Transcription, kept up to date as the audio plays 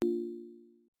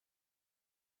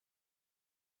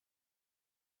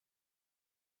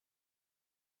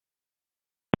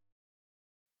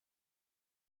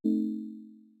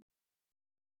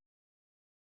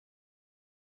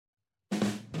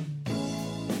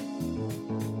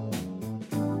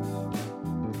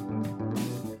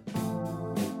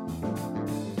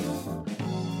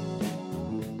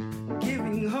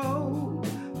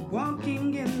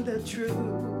the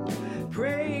truth.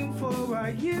 Praying for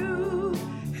our youth.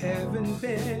 Haven't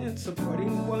been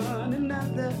supporting one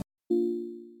another.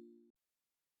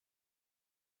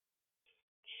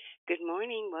 Good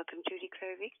morning. Welcome to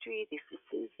Declare Victory. This is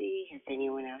Susie. Has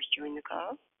anyone else joined the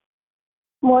call?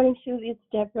 Morning, Susie. It's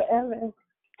Deborah Evans.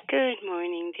 Good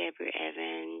morning, Deborah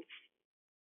Evans.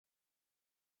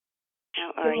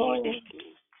 How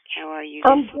are you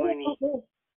this morning?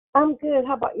 I'm good.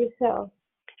 How about yourself?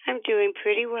 I'm doing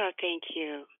pretty well, thank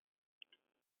you.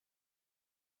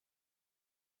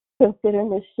 Considering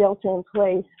this shelter in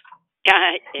place.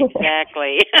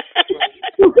 Exactly.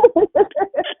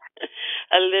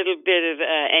 A little bit of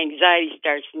anxiety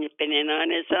starts nipping in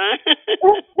on us, huh?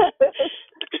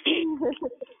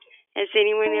 Has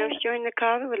anyone else joined the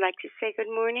call who would like to say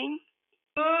good morning?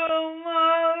 Good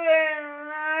morning,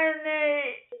 my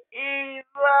name is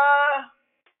Eva.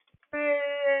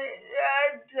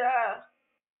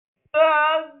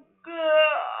 All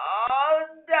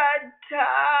the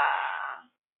time.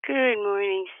 Good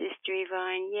morning, Sister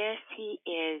Yvonne. Yes, He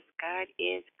is. God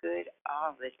is good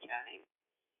all the time.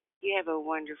 You have a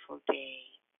wonderful day.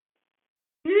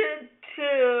 You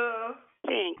too.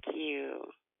 Thank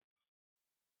you.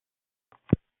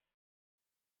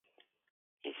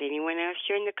 Is anyone else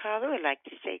joined the call who would like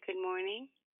to say good morning?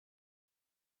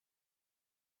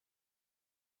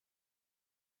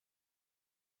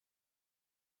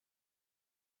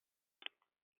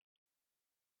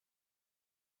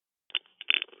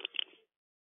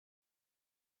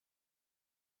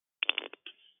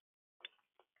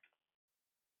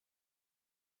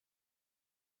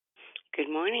 Good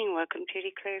morning. Welcome to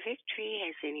Declare Victory.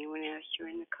 Has anyone else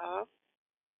joined the call?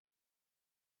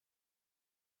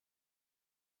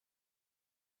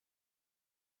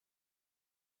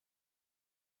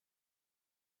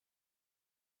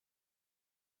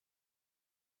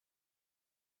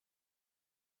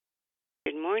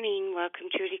 Good morning. Welcome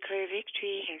to Declare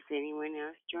Victory. Has anyone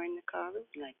else joined the call who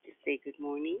would like to say good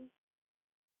morning?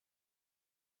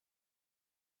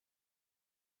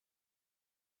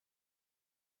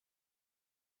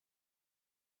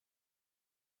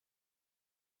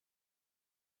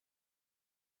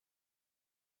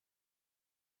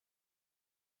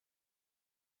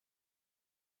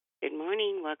 Good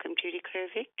morning. Welcome to Declare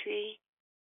Victory.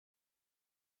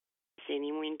 Has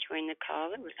anyone joined the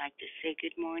call who would like to say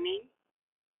good morning?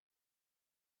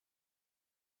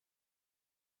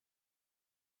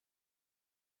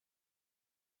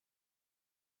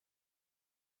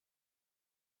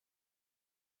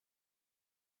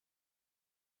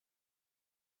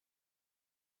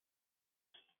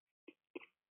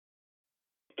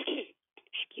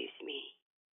 Excuse me.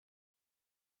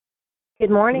 Good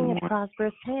morning. It's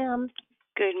Prosperous Pam.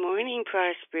 Good morning,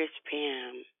 Prosperous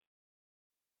Pam.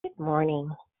 Good morning.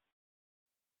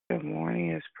 Good morning.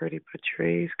 It's Pretty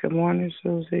Patrice. Good morning,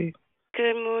 Susie.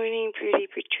 Good morning, Pretty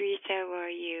Patrice. How are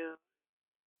you?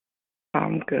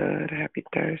 I'm good. Happy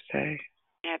Thursday.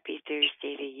 Happy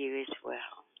Thursday to you as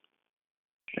well.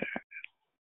 Yeah.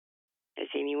 Has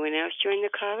anyone else joined the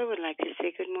call who would like to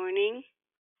say good morning?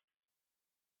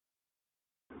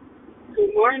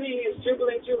 Good morning, it's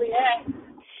Jubilee Juliet.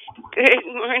 Good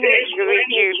morning, Julie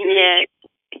Juliet.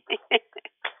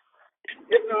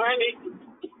 Good morning.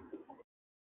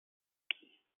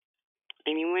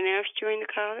 Anyone else join the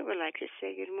call that would like to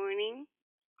say good morning?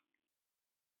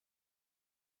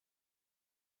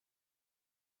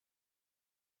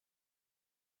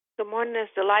 Good morning,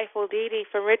 it's Delightful Dee Dee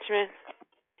from Richmond.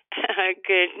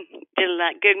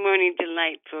 Good morning,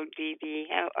 Delightful Dee Dee.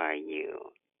 How are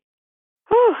you?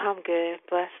 Whew, I'm good,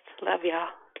 blessed. Love y'all.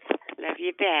 Love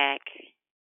you back.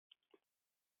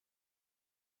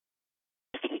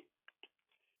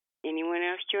 Anyone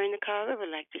else join the call that would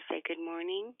like to say good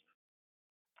morning?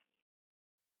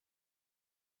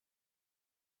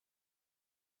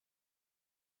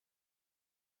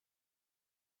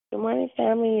 Good morning,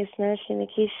 family. It's Nourishing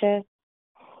Nikisha.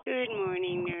 Good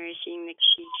morning, Nourishing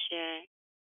Nikisha.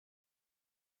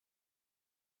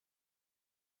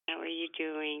 How are you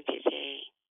doing today?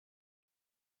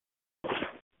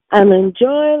 I'm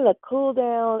enjoying the cool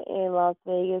down in Las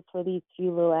Vegas for these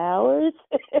few little hours.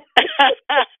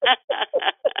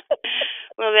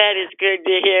 Well, that is good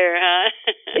to hear, huh?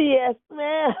 Yes,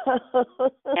 ma'am.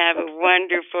 Have a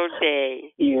wonderful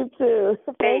day. You too.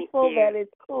 Thankful you. that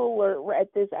it's cooler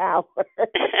at this hour.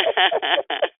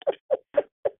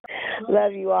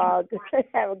 Love you all.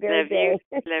 Have a good day.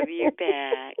 Love you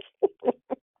back.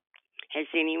 Has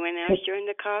anyone else joined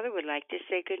the call that would like to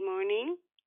say good morning?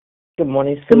 Good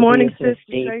morning, Susie. Good morning, Sister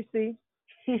Tracy.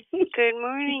 Good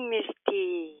morning, Miss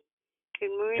D.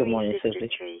 Good morning, Sister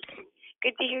Tracy.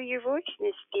 Good to hear your voice,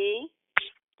 Miss D.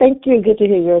 Thank you. Good to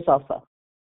hear yours also.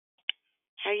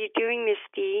 How you doing, Miss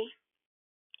D?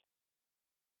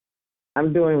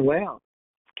 I'm doing well.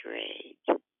 Great.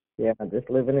 Yeah, just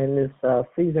living in this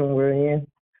season we're in.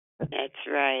 That's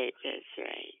right. That's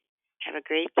right. Have a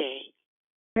great day.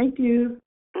 Thank you.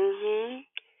 Mhm.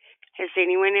 Has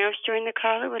anyone else joined the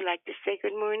call who would like to say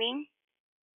good morning?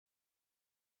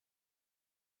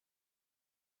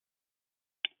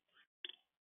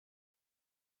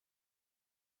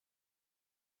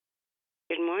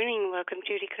 Good morning. Welcome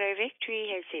to Declare Victory.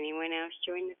 Has anyone else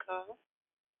joined the call?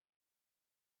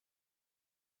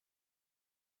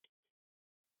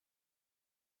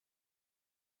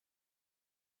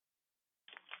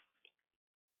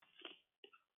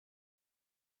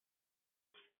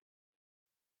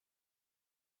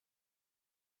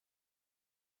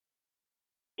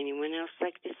 Anyone else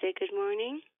like to say good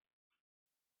morning?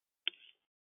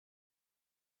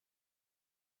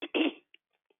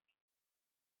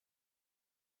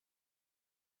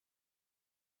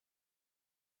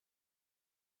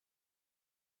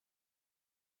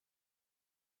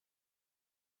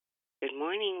 Good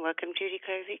morning. Welcome to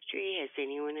Declare Victory. Has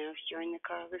anyone else joined the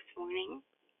call this morning?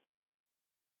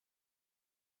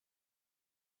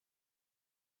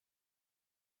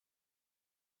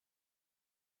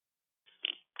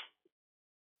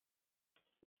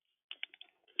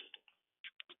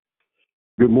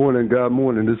 Good morning, God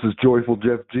morning. This is Joyful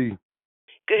Jeff G.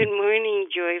 Good morning,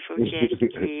 Joyful Jeff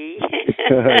G.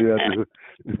 How y'all doing?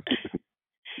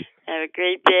 Have a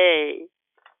great day.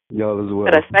 Y'all as well.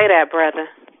 Better say that, brother.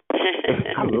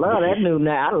 I love that new name.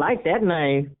 I like that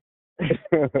name.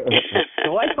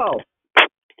 Joyful.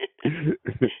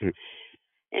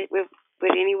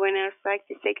 Would anyone else like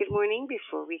to say good morning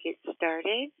before we get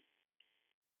started?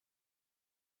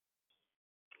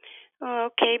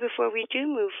 Okay, before we do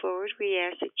move forward, we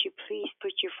ask that you please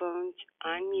put your phones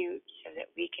on mute so that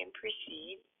we can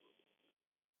proceed.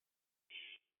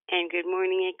 And good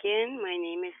morning again. My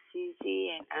name is Susie,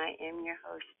 and I am your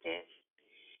hostess.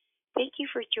 Thank you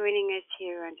for joining us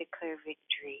here on Declare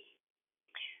Victory.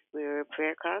 We're a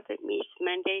prayer call that meets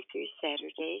Monday through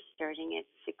Saturday, starting at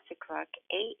 6 o'clock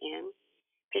a.m.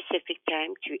 Pacific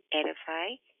Time to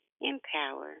edify,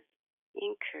 empower,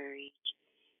 encourage,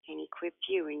 and equip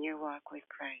you in your walk with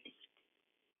Christ.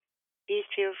 Please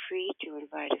feel free to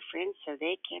invite a friend so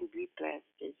they can be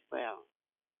blessed as well.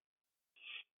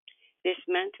 This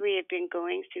month we have been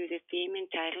going through the theme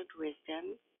entitled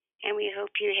Wisdom, and we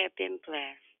hope you have been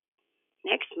blessed.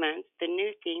 Next month, the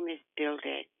new theme is Build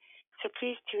It, so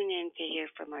please tune in to hear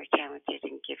from our talented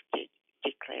and gifted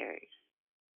declarers.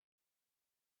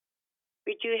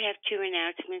 We do have two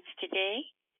announcements today.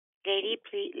 Ladies,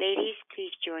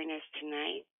 please join us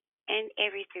tonight and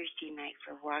every Thursday night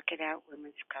for Walk It Out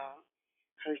Women's Call,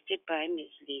 hosted by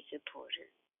Ms. Lisa Porter.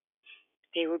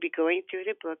 They will be going through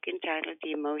the book entitled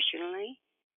The Emotionally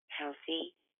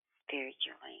Healthy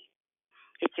Spiritually.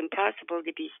 It's impossible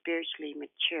to be spiritually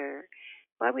mature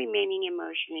while remaining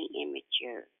emotionally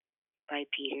immature, by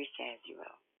Peter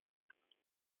Sazuel.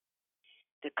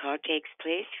 The call takes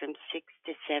place from 6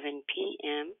 to 7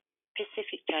 p.m.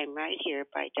 Pacific Time right here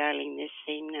by dialing this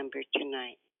same number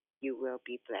tonight. You will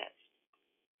be blessed.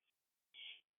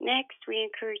 Next, we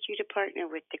encourage you to partner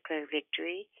with Declare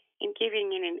Victory in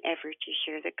giving in an effort to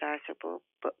share the gospel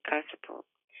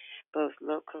both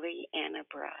locally and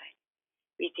abroad.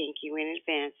 We thank you in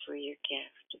advance for your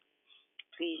gift.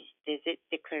 Please visit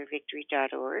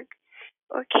declarevictory.org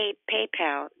or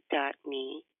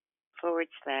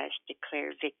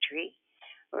paypal.me/Declare Victory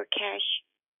or Cash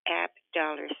App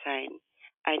 $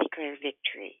 I Declare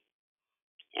Victory.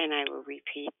 And I will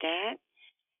repeat that,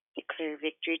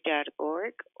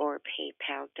 declarevictory.org or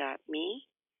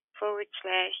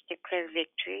paypal.me/Declare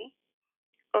Victory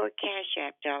or Cash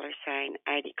App $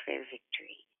 I Declare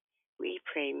Victory. We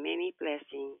pray many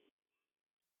blessings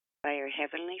by our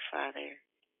Heavenly Father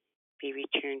be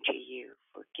returned to you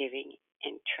for giving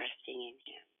and trusting in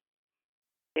Him.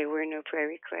 There were no prayer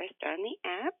requests on the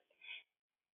app.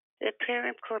 The prayer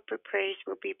and corporate praise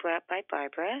will be brought by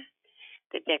Barbara.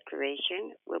 The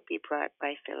declaration will be brought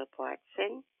by Philip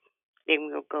Watson. Then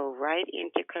we'll go right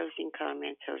into closing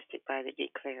comments hosted by the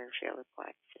declarer, Philip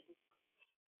Watson.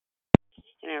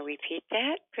 And I'll repeat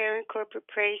that. Prayer and corporate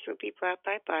praise will be brought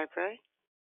by Barbara.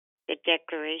 The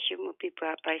declaration will be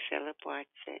brought by Philip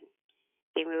Watson.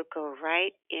 Then we'll go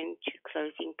right into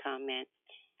closing comments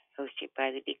hosted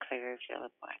by the declarer,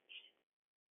 Philip Watson.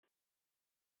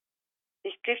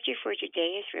 The scripture for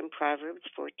today is from Proverbs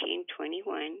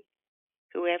 14:21.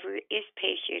 Whoever is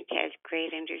patient has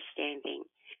great understanding,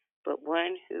 but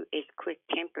one who is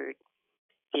quick-tempered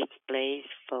displays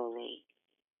folly.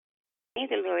 May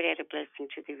the Lord add a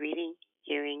blessing to the reading,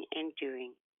 hearing, and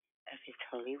doing of His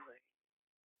holy word.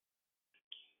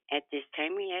 At this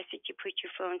time, we ask that you put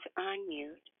your phones on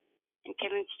mute and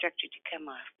tell an instructor to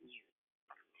come off mute.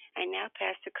 I now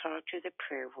pass the call to the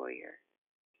prayer warrior,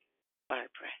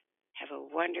 Barbara. Have a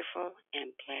wonderful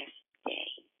and blessed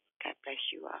day. God bless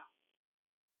you all.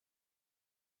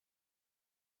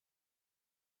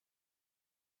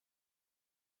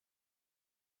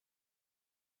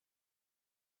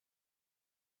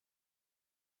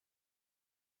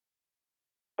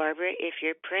 Barbara, if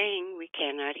you're praying, we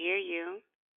cannot hear you.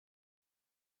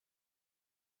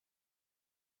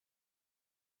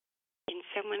 Can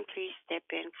someone please step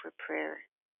in for prayer?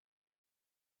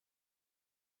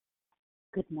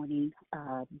 Good morning,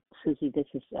 Susie. This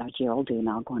is Geraldine.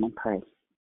 I'll go on and pray.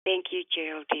 Thank you,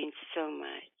 Geraldine, so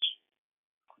much.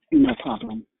 No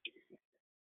problem.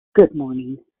 Good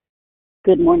morning.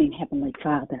 Good morning, Heavenly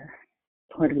Father.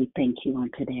 Lord, we thank you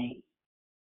on today.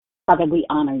 Father, we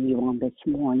honor you on this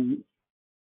morning.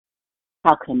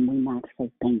 How can we not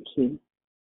say thank you?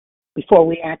 Before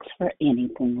we ask for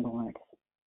anything, Lord,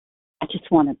 I just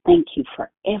want to thank you for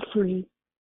everything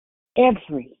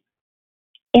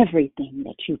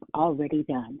that you've already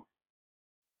done.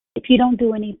 If you don't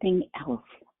do anything else,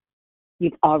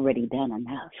 you've already done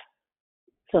enough.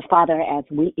 So, Father, as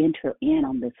we enter in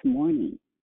on this morning,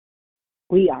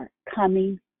 we are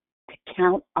coming to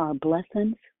count our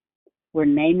blessings. We're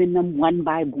naming them one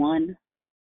by one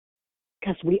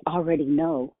because we already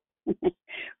know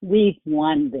we've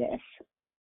won this.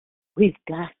 We've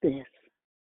got this.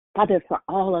 Father, for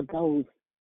all of those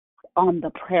on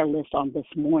the prayer list on this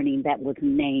morning that was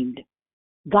named,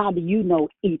 God, you know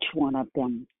each one of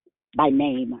them by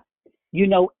name. You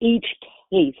know each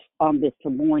case on this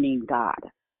morning, God.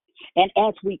 And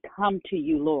as we come to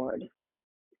you, Lord,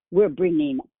 we're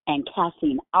bringing and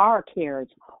casting our cares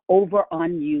over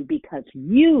on you because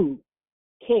you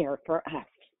care for us.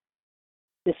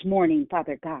 This morning,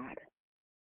 Father God,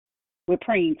 we're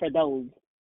praying for those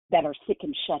that are sick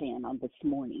and shut in on this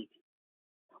morning.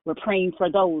 We're praying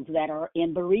for those that are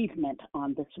in bereavement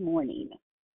on this morning.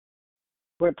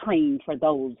 We're praying for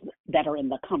those that are in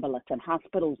the convalescent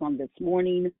hospitals on this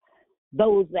morning,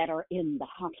 those that are in the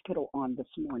hospital on this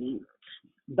morning,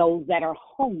 those that are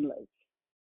homeless,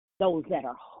 those that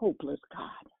are hopeless,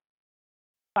 God.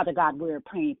 Father God, we're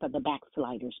praying for the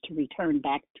backsliders to return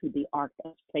back to the ark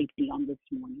of safety on this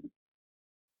morning.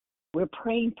 We're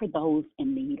praying for those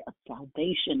in need of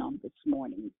salvation on this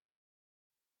morning.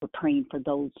 We're praying for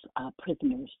those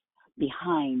prisoners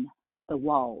behind the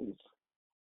walls,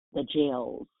 the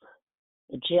jails.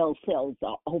 The jail cells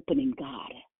are opening,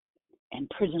 God, and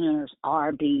prisoners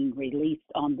are being released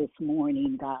on this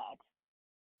morning, God.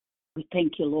 We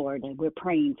thank you, Lord, and we're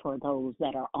praying for those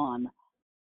that are on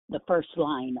the first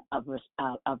line of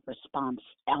response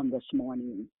on this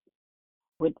morning.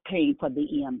 We're praying for the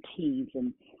EMTs,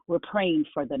 and we're praying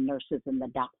for the nurses and the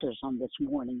doctors on this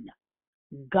morning.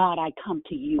 God, I come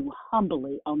to you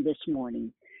humbly on this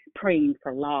morning, praying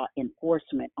for law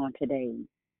enforcement on today,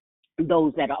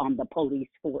 those that are on the police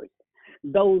force,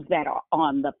 those that are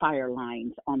on the fire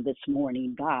lines on this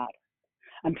morning, God.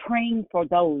 I'm praying for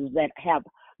those that have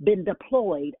been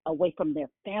deployed away from their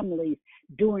families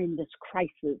during this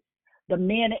crisis, the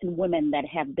men and women that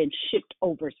have been shipped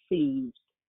overseas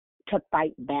to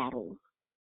fight battles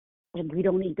that we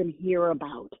don't even hear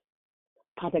about,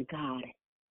 Father God.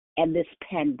 And this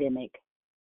pandemic,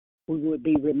 we would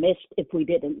be remiss if we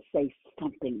didn't say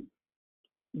something.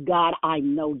 God, I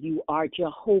know you are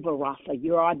Jehovah Rapha.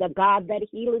 You are the God that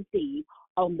healeth thee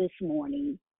on this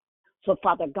morning. So,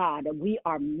 Father God, we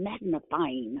are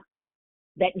magnifying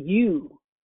that you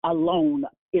alone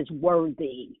is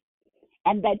worthy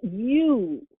and that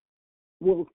you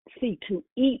will see to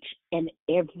each and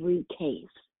every case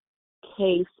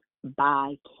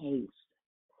by case.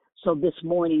 So this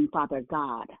morning, Father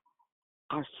God,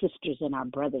 our sisters and our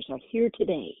brothers are here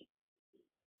today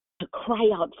to cry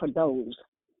out for those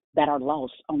that are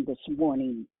lost on this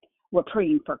morning. We're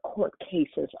praying for court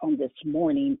cases on this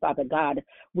morning, Father God.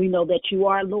 We know that you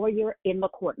are a lawyer in the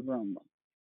courtroom.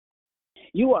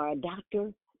 You are a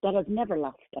doctor that has never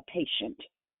lost a patient.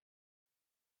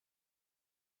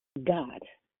 God,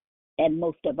 and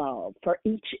most of all, for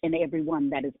each and every one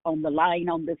that is on the line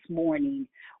on this morning,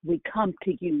 we come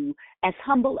to you as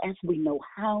humble as we know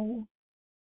how.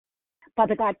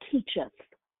 Father God, teach us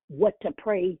what to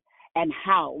pray and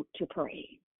how to pray.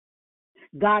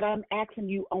 God, I'm asking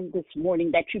you on this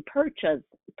morning that you purge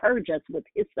us with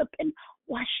hyssop and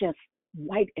wash us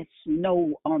white as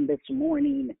snow on this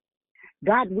morning.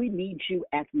 God, we need you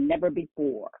as never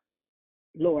before.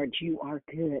 Lord, you are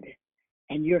good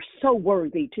and you're so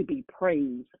worthy to be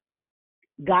praised.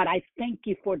 God, I thank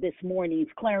you for this morning's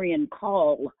clarion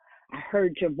call. I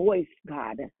heard your voice,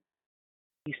 God.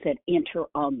 You said, enter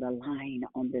on the line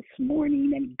on this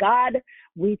morning. And God,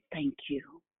 we thank you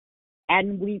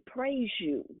and we praise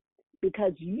you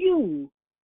because you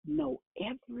know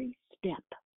every step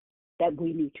that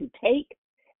we need to take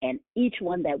and each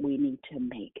one that we need to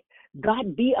make.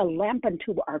 God, be a lamp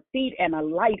unto our feet and a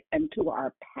light unto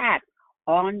our path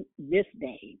on this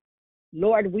day.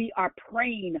 Lord, we are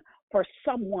praying for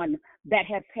someone that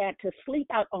has had to sleep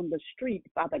out on the street,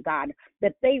 Father God,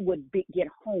 that they would get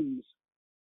homes.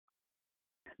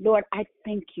 Lord, I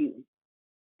thank you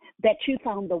that you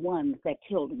found the ones that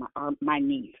killed my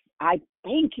niece. I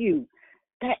thank you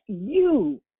that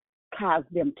you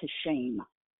caused them to shame.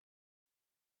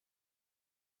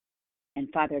 And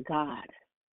Father God,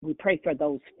 we pray for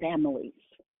those families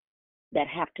that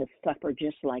have to suffer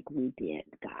just like we did,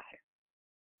 God.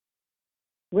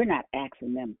 We're not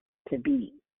asking them to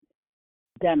be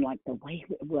done like the way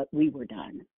what we were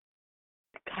done.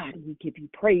 God, we give you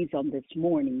praise on this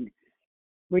morning.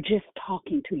 We're just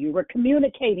talking to you. We're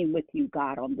communicating with you,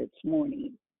 God, on this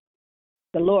morning.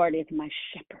 The Lord is my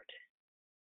shepherd,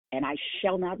 and I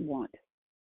shall not want.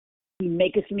 He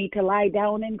maketh me to lie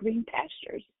down in green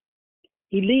pastures.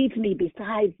 He leads me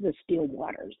beside the still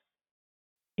waters.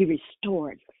 He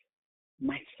restores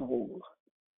my soul.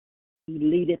 He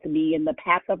leadeth me in the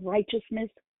path of righteousness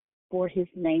for his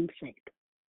name's sake.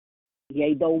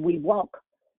 Yea, though we walk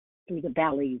through the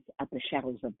valleys of the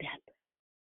shadows of death,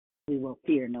 we will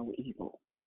fear no evil.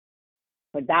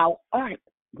 For thou art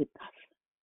with us.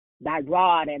 Thy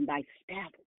rod and thy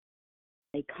staff,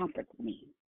 they comfort me.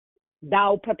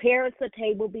 Thou preparest a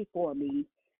table before me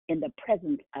in the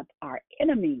presence of our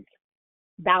enemies.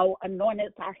 Thou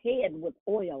anointest our head with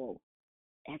oil,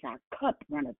 as our cup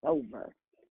runneth over.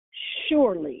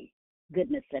 Surely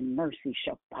goodness and mercy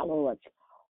shall follow us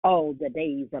all the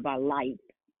days of our life,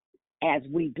 as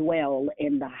we dwell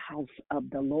in the house of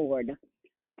the Lord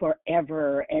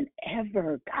forever and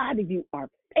ever. God, you are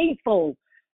faithful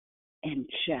and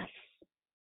just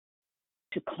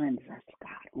to cleanse us,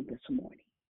 God, on this morning.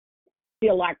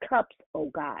 Fill our cups,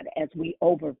 oh God, as we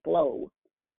overflow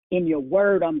in your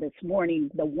word on this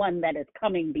morning, the one that is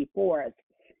coming before us.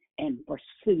 And for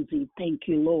Susie, thank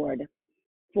you, Lord,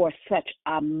 for such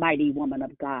a mighty woman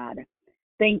of God.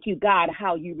 Thank you, God,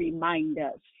 how you remind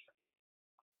us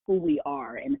who we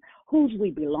are and whose we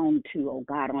belong to, oh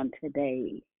God, on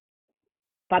today.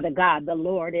 Father God, the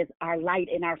Lord is our light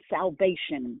and our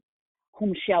salvation.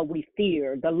 Whom shall we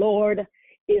fear? The Lord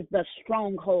is the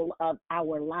stronghold of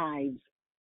our lives.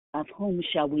 Of whom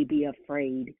shall we be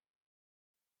afraid?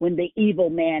 When the evil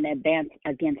man advance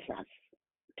against us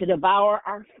to devour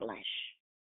our flesh,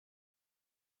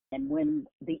 and when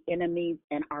the enemies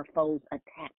and our foes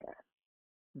attack us,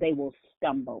 they will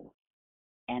stumble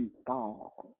and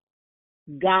fall.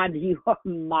 God, you are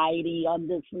mighty on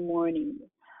this morning.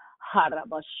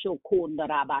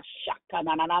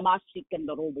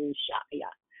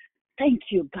 Thank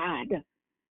you, God.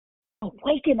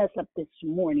 Awaken us up this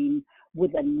morning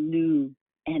with a new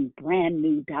and brand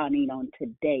new dawning on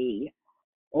today.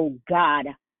 Oh God,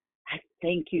 I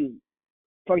thank you,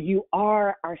 for you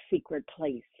are our secret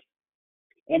place.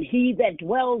 And he that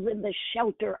dwells in the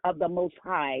shelter of the Most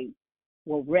High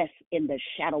will rest in the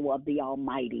shadow of the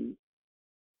Almighty.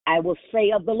 I will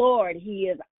say of the Lord, he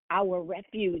is our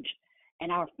refuge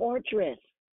and our fortress,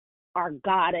 our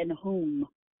God in whom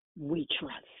we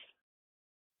trust,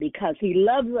 because he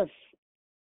loves us.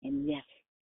 And yes,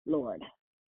 Lord,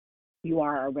 you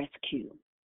are our rescue.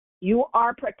 You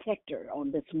are protector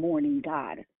on this morning,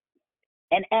 God.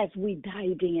 And as we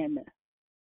dive in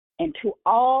into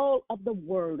all of the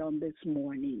word on this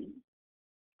morning,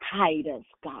 hide us,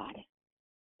 God.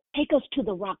 Take us to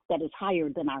the rock that is higher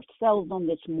than ourselves on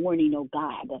this morning, oh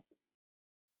God.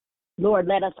 Lord,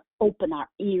 let us open our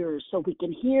ears so we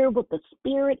can hear what the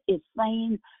Spirit is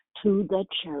saying to the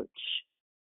church.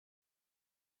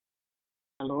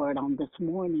 Lord, on this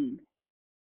morning,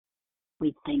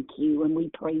 we thank you and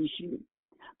we praise you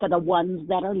for the ones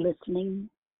that are listening,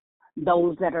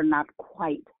 those that are not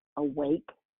quite awake,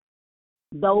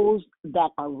 those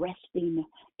that are resting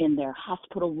in their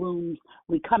hospital rooms.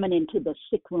 We coming into the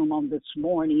sick room on this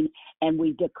morning, and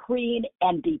we decreeing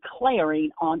and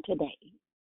declaring on today,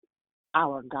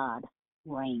 our God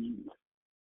reigns.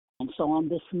 And so on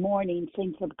this morning,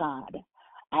 saints of God,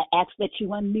 I ask that you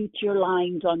unmute your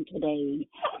lines on today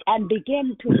and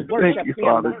begin to worship Thank you,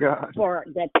 Him Father God. for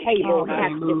the table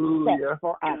has been set Hallelujah.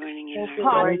 for us. Thank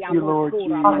you, Lord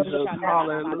Jesus. Hallelujah.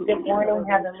 Good morning,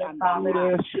 Heavenly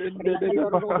Father.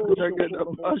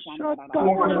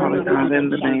 Father God, in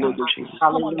the name of Jesus,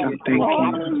 God, thank you. Thank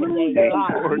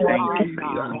you for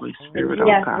your Holy Spirit, oh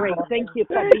Yes, God. Thank you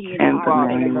for being In the our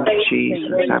name of Savior.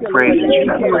 Jesus, Thank I you pray for that you letting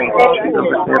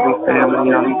cover every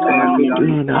family on the family.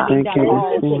 Thank you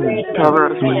this morning.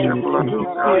 Cover us with your blood, oh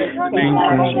God. In the name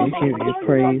of We give you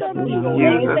praise,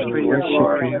 Use us for your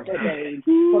glory.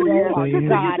 For you are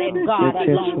God and God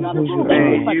alone.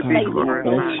 May you be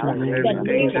glorified in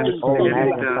everything that is said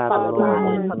and done.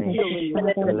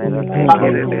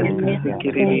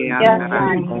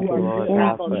 Thank you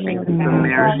for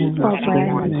marriage this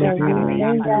morning. And this is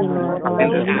love,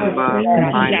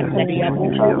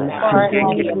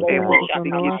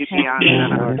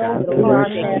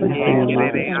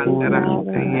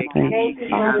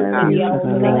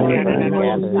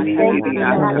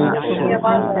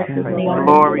 life,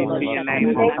 glory to your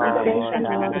name, O God.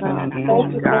 We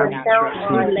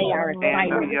lay our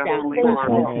assignments down,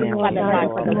 Father God,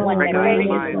 for the one that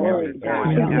reads the word,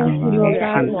 God. You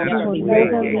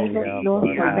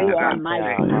are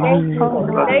mighty.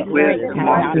 Wisdom, in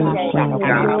the name of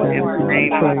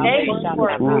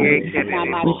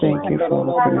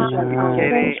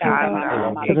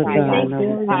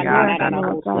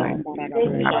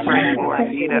I pray for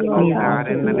Anita, oh God,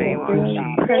 in the name of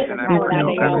Jesus. And I pray,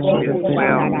 oh God, she is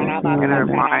well in her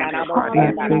mind, her body,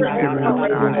 and her spirit, oh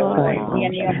God, in the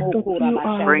name of Jesus.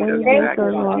 Bring us back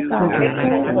to you, God,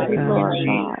 in the name of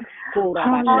Jesus.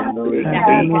 I pray for her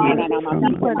friends in the name of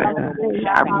Jesus that is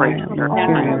battling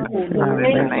cancer, oh God.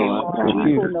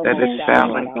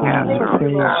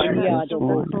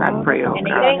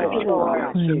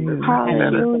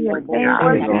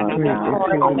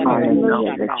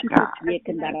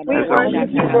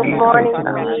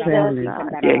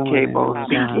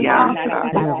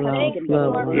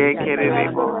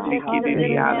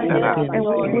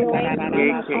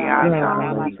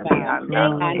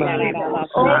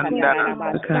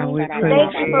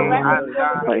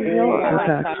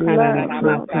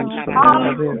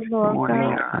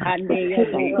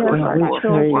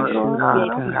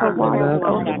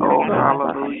 I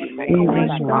pray, oh God, that you will let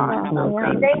us be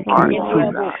God.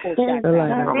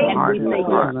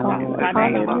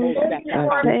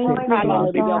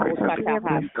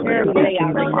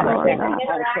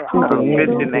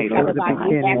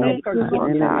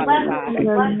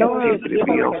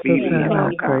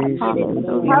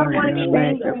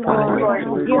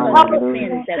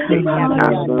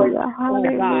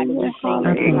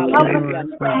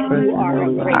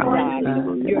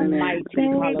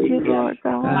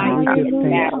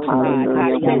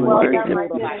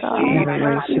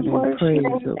 God, we praise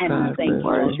you for your love this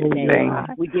morning.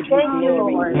 We give you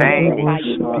glory. Thank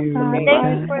you.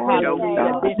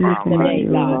 This is the day,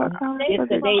 God. It's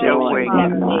the day that you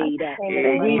have made.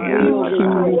 We will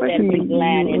rejoice and be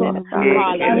glad in it.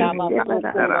 Great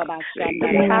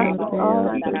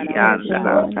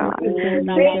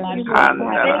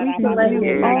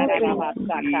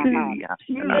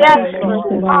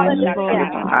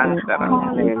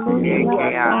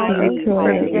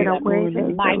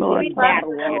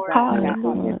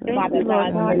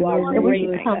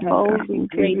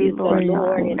is the Lord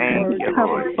and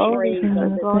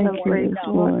worthy to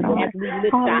be praised. As we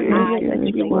lift our eyes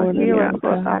and you are here,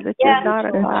 God, that you're not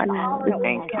a God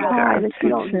that you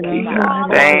don't need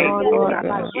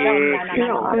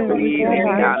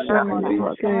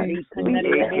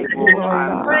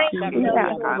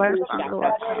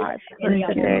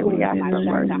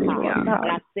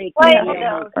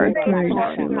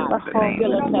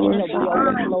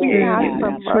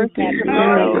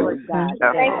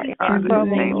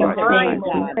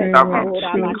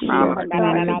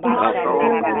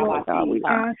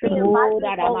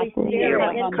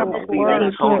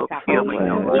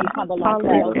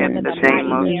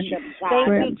Thank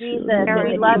you, Jesus.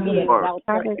 We love you.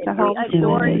 We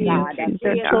adore you.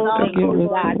 You're so faithful,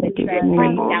 God, that you have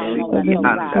rained down on us, oh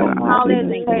God.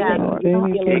 Hallelujah.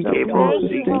 Thank you,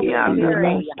 Holy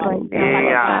Spirit.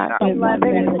 Someone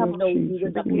that doesn't know you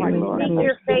is a part of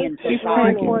your faith.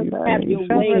 Have your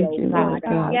way, oh God.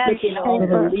 Looking on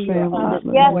Believer on this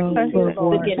morning.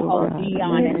 Looking on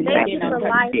Dion and looking on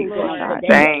her children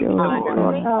today, God.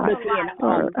 Looking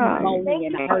on Moni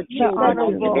and her children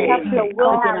on today.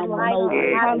 Looking on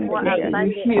Moses on today.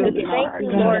 Looking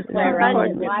on Lord Clara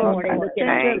on this morning. Looking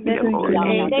on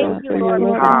Dion.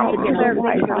 Looking looking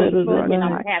on Victory, looking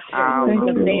on Pastor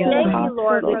Isabel,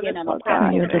 looking on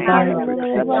Apostle Sarah,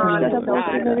 this morning, oh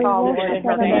God, Lord,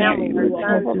 her family on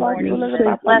this morning,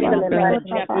 looking on Brother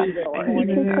Jeffrey this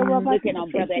morning, looking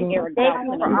on Brother Eric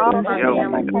Dawson on this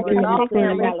morning, looking on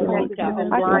Sister Valerita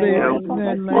on this morning,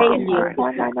 looking on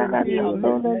Sister Susie on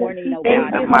this morning, oh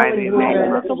God,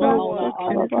 Sister Ramona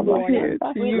on this morning,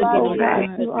 looking on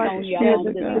Sister Sonia on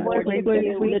this morning,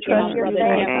 looking on Brother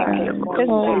Jeff on this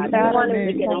morning, God,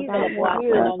 looking on Philip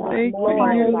Watson on this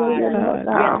morning, oh God,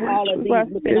 yes, all of these,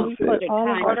 looking on Sister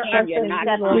Tanya Kenya, not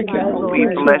Tanya, we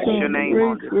bless your name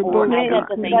on this morning, God.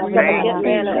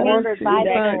 Thank you,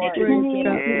 that you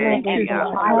continue and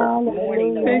tomorrow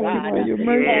morning, oh God, have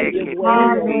your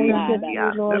way, oh God,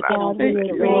 looking on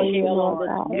Sister Rachel on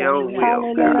this morning, your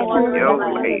will, God, your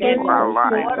way for our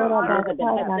lives, Brother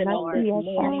Benson on this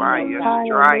morning, by your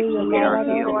stripes we are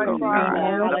healed, oh God.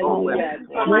 No weapon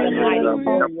formed against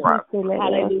us shall prosper.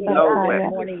 Hallelujah. No This weapon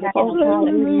morning, looking on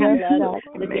Sister Pamela,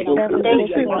 looking on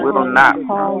Sister will not this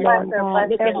morning,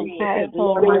 looking on Sister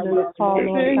Gloria this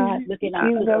morning, looking on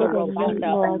Sister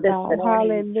Rwanda on this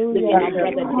morning, looking on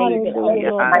Brother David on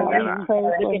this morning,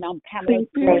 looking on Pamela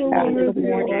Smith on this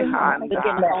morning,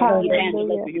 looking on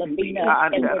Evangelist Lavina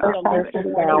Edwards on this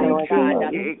morning, oh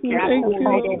God.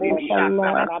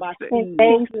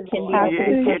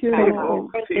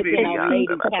 Looking on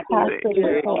Lady Catherine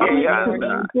Stewart on this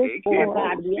morning. Oh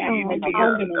God, we ask that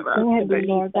you look in and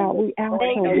Lord God, we ask for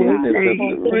Katerina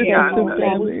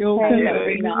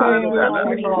on this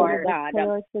morning, oh God.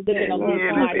 Looking on this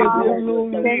mighty warrior,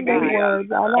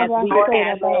 as we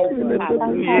fast,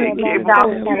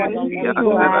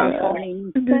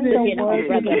 looking on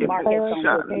Brother Marcus on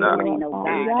this morning, oh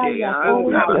God.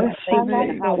 Oh, how we thank you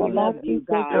and how we love you,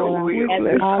 God. As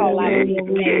we call out these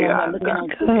names, looking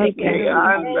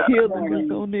on Sister this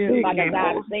morning. Father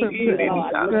God, thank you,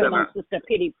 Lord. Looking on Sister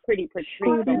Pretty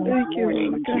Patrice on this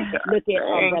morning. Looking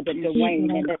on Brother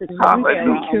Dwayne and Sister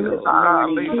Sarah on this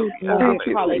morning. Oh,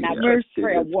 we're calling out your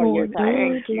prayer warriors.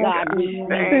 God, we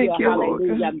thank you.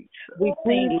 Hallelujah. We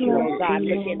thank you, oh God,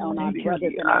 looking on our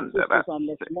brothers and our sisters on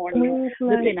this morning.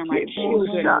 Looking on our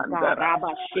children, oh God.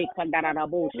 Rabba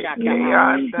Shekandarabo Shaka.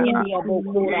 India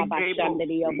Bokura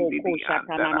Bashandria Boko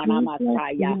Shatanana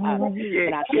Masaya.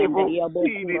 Rashandria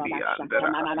Bokura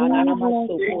Bashatanana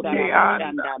Masukura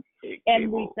Bashanda.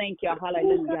 And we thank you,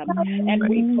 hallelujah. And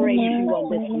we praise you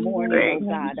on this morning, oh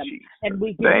God. And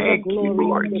we give you the glory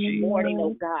on this morning,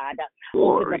 oh God.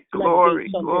 Open the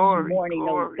floodgates on this morning,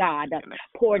 oh God.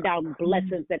 Pour down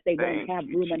blessings that they won't have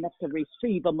room enough to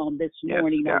receive them on this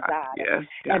morning, oh God.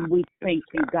 And we thank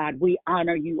you, God. We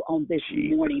honor you on this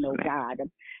morning, oh God.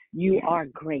 You are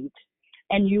great.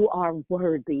 And you are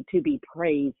worthy to be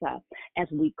praised as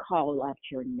we call out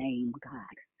your name,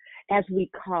 God. As we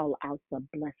call out the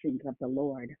blessings of the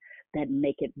Lord that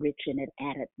make it rich and it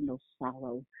addeth no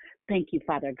sorrow. Thank you,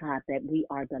 Father God, that we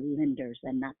are the lenders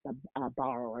and not the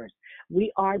borrowers.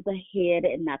 We are the head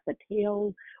and not the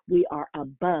tail. We are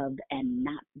above and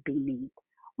not beneath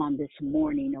on this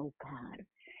morning, oh God.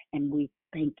 And we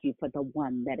thank you for the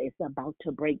one that is about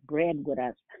to break bread with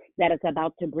us, that is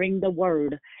about to bring the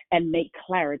word and make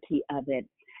clarity of it,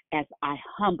 as I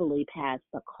humbly pass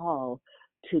the call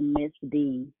to Miss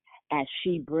D as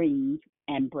she brings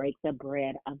and break the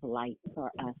bread of life for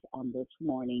us on this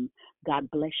morning. God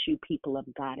bless you, people of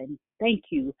God, and thank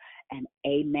you, and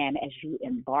amen. As you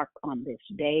embark on this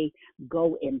day,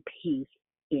 go in peace.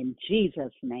 In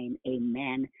Jesus' name,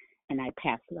 amen. And I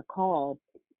pass the call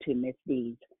to Miss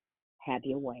D. Have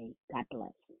your way. God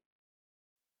bless.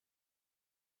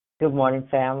 Good morning,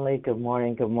 family. Good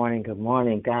morning, good morning, good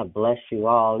morning. God bless you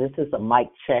all. This is a mic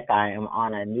check. I am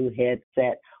on a new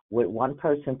headset with one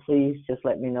person. Please just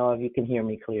let me know if you can hear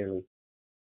me clearly.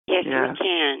 Yes, we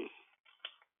can.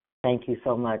 Thank you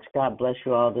so much. God bless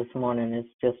you all this morning. It's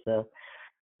just a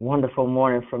wonderful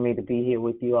morning for me to be here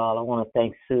with you all. I want to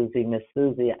thank Susie, Miss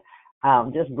Susie.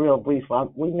 Just real brief,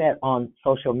 we met on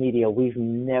social media. We've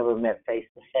never met face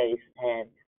to face, and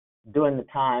during the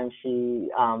time she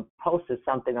posted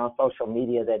something on social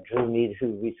media that drew me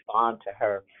to respond to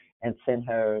her and send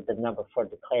her the number for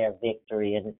Declare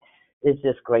Victory. And it's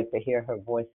just great to hear her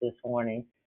voice this morning.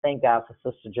 Thank God for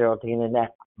Sister Geraldine and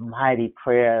that mighty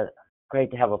prayer. Great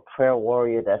to have a prayer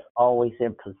warrior that's always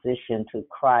in position to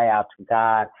cry out to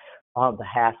God on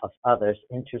behalf of others,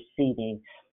 interceding.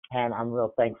 And I'm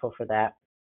real thankful for that.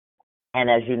 And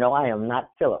as you know, I am not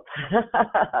Philip.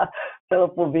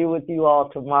 Philip will be with you all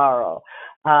tomorrow.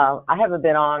 I haven't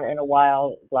been on in a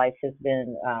while. Life has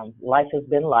been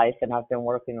life, and I've been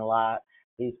working a lot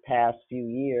these past few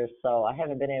years. So I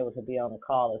haven't been able to be on the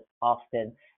call as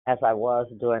often as I was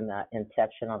during the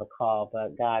inception of the call,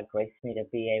 but God graced me to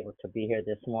be able to be here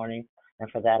this morning, and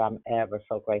for that I'm ever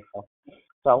so grateful.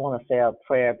 So I want to say a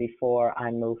prayer before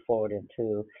I move forward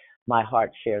into my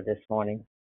heart share this morning.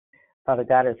 Father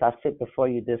God, as I sit before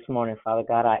you this morning, Father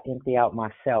God, I empty out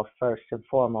myself first and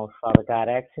foremost, Father God,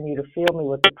 asking you to fill me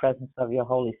with the presence of your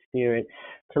Holy Spirit,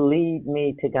 to lead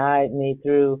me, to guide me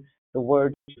through the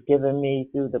words you've given me,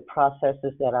 through the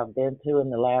processes that I've been through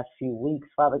in the last few weeks,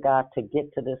 Father God, to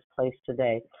get to this place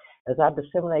today. As I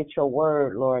disseminate your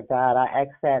word, Lord God, I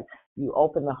ask that you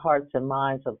open the hearts and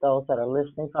minds of those that are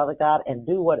listening, Father God, and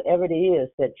do whatever it is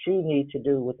that you need to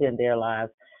do within their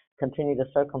lives. Continue to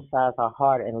circumcise our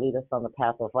heart and lead us on the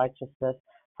path of righteousness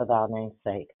for thy name's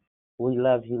sake. We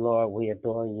love you, Lord. We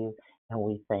adore you, and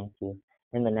we thank you.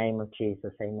 In the name of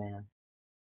Jesus, amen.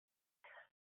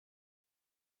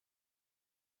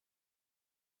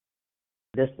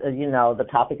 This, the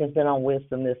topic has been on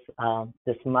wisdom this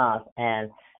month,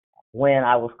 and when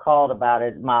I was called about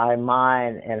it, my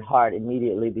mind and heart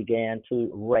immediately began to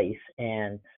race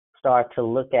and start to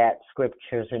look at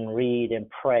scriptures and read and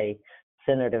pray,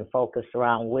 centered and focused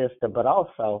around wisdom, but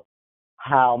also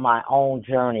how my own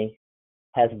journey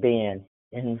has been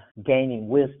in gaining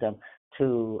wisdom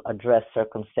to address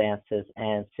circumstances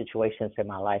and situations in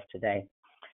my life today.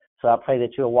 So I pray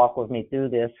that you'll walk with me through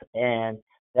this, and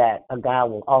that God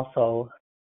will also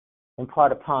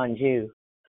impart upon you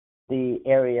the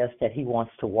areas that he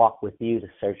wants to walk with you to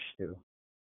search through.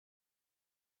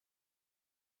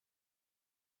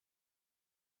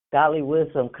 Godly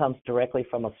wisdom comes directly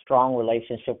from a strong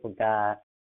relationship with God,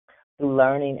 through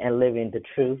learning and living the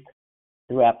truth,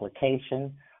 through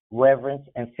application, reverence,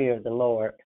 and fear of the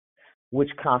Lord, which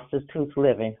constitutes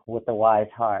living with a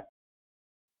wise heart.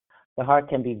 The heart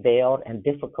can be veiled and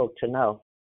difficult to know.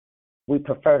 We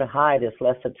prefer to hide its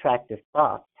less attractive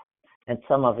thoughts and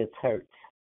some of its hurts.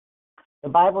 The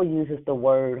Bible uses the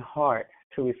word heart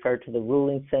to refer to the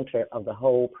ruling center of the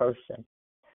whole person,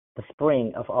 the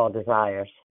spring of all desires.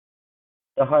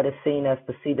 The heart is seen as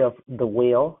the seat of the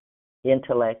will,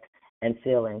 intellect, and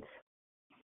feelings.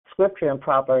 Scripture in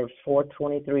Proverbs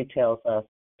 4:23 tells us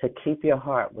to keep your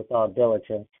heart with all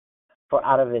diligence, for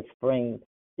out of it springs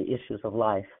the issues of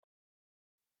life.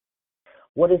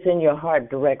 What is in your heart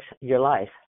directs your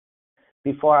life.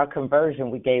 Before our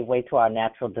conversion, we gave way to our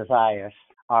natural desires,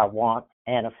 our wants,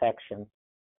 and affections.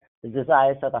 The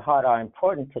desires of the heart are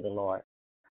important to the Lord.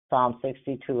 Psalm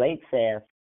 62:8 says,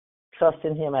 "Trust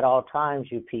in him at all times,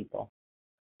 you people.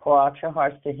 Pour out your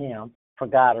hearts to him, for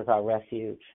God is our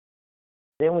refuge."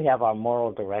 Then we have our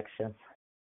moral directions.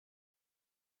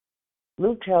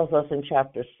 Luke tells us in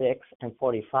chapter 6 and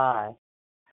 45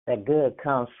 that good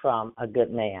comes from a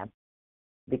good man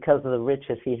because of the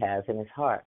riches he has in his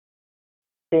heart.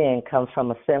 Sin comes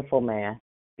from a sinful man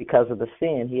because of the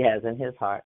sin he has in his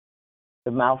heart.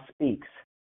 The mouth speaks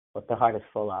what the heart is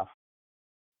full of.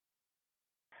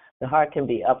 The heart can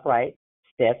be upright,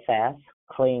 steadfast,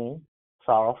 clean,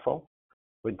 sorrowful,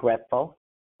 regretful,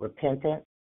 repentant,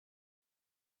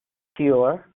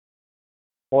 pure,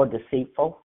 or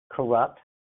deceitful, corrupt,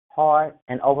 hard,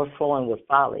 and overflowing with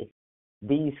folly.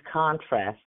 These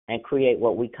contrast and create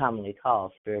what we commonly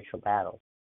call spiritual battles.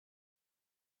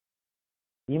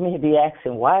 You may be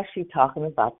asking, why is she talking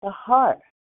about the heart?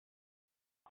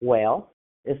 Well,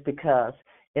 it's because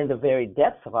in the very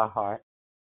depths of our heart,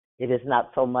 it is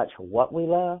not so much what we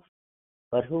love,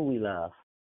 but who we love.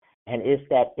 And it's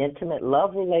that intimate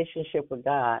love relationship with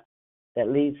God that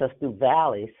leads us through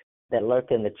valleys that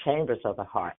lurk in the chambers of the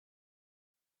heart,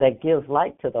 that gives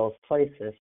light to those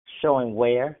places, showing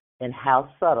where and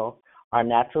how subtle our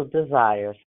natural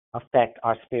desires affect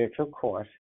our spiritual course,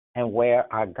 and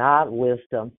where our God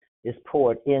wisdom is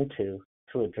poured into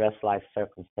to address life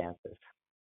circumstances.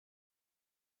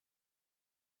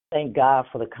 Thank God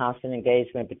for the constant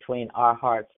engagement between our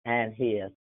hearts and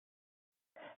his,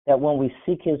 that when we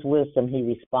seek his wisdom, he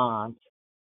responds.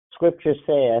 Scripture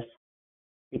says,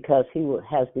 because he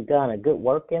has begun a good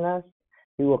work in us,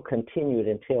 he will continue it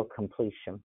until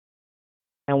completion.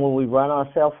 And when we run on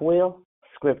self-will,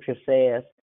 Scripture says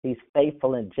he's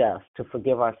faithful and just to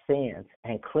forgive our sins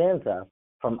and cleanse us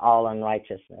from all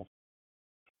unrighteousness.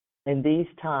 In these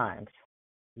times,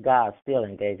 God still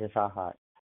engages our hearts.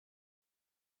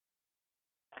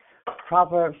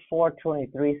 Proverbs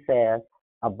 4:23 says,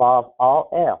 above all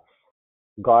else,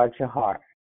 guard your heart,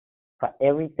 for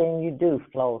everything you do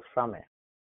flows from it.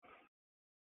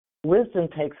 Wisdom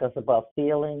takes us above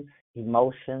feelings,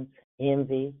 emotions,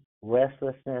 envy,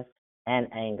 restlessness, and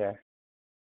anger.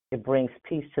 It brings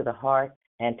peace to the heart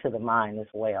and to the mind as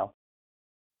well.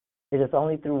 It is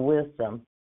only through wisdom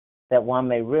that one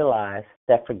may realize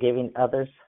that forgiving others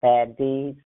bad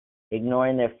deeds,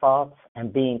 ignoring their faults,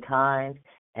 and being kind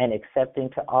and accepting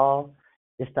to all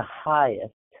is the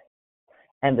highest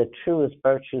and the truest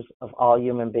virtues of all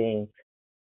human beings.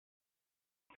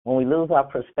 When we lose our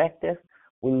perspective,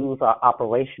 we lose our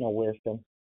operational wisdom,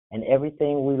 and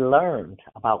everything we learned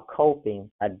about coping,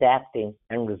 adapting,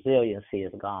 and resiliency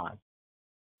is gone.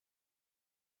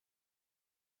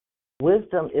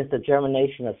 Wisdom is the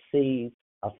germination of seeds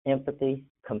of empathy,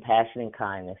 compassion, and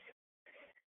kindness.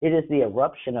 It is the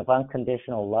eruption of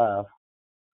unconditional love.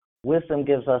 Wisdom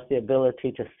gives us the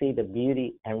ability to see the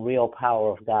beauty and real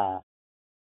power of God.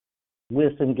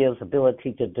 Wisdom gives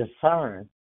ability to discern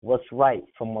what's right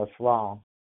from what's wrong,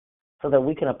 so that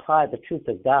we can apply the truth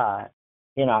of God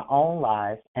in our own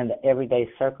lives and the everyday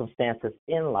circumstances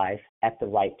in life at the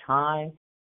right time,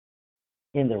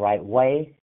 in the right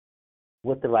way,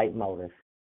 with the right motive.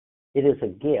 It is a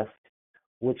gift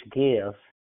which gives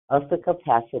us the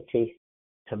capacity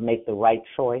to make the right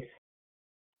choice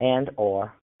and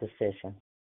or decision.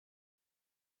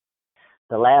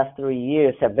 The last 3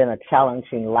 years have been a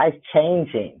challenging,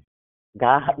 life-changing,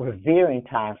 God-revering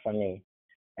time for me.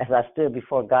 As I stood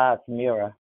before God's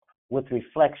mirror with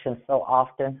reflection so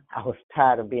often, I was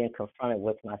tired of being confronted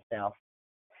with myself.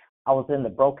 I was in the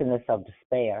brokenness of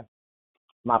despair.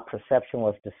 My perception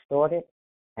was distorted,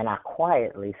 and I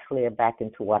quietly slid back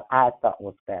into what I thought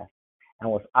was best and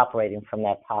was operating from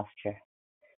that posture,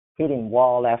 hitting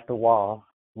wall after wall,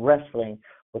 wrestling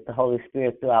with the Holy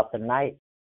Spirit throughout the night,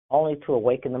 only to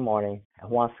awake in the morning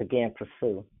and once again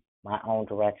pursue my own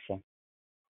direction.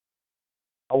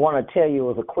 I want to tell you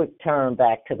it was a quick turn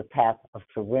back to the path of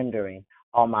surrendering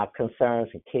all my concerns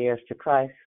and cares to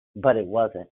Christ, but it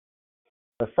wasn't.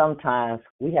 But sometimes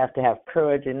we have to have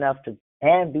courage enough to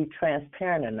and be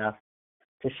transparent enough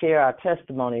to share our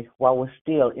testimony while we're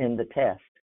still in the test.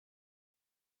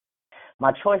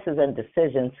 My choices and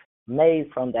decisions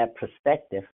made from that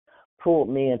perspective pulled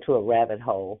me into a rabbit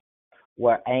hole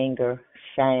where anger,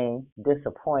 shame,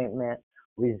 disappointment,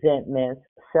 resentment,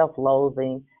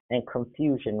 self-loathing, and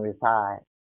confusion reside.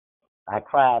 I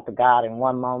cried to God in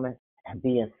one moment and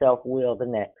be in self-will the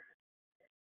next.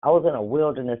 I was in a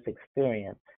wilderness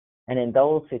experience, and in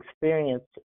those experiences,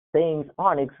 things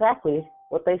aren't exactly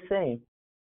what they seem.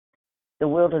 The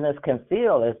wilderness can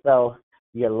feel as though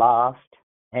you're lost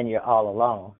and you're all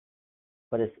alone,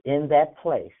 but it's in that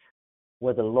place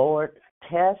where the Lord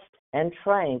tests and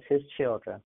trains his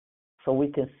children so we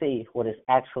can see what is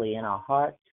actually in our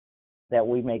hearts, that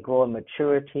we may grow in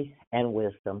maturity and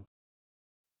wisdom.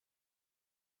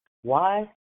 Why?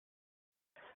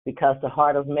 Because the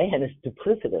heart of man is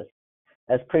duplicitous,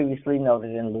 as previously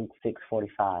noted in Luke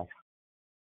 6:45.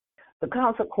 The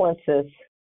consequences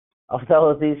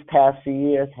of these past few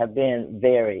years have been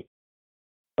varied.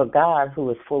 But God, who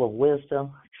is full of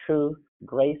wisdom, truth,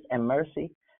 grace, and mercy,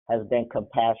 has been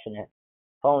compassionate.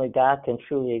 Only God can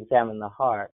truly examine the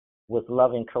heart with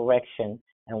loving correction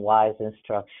and wise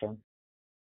instruction.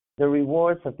 The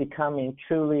rewards of becoming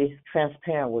truly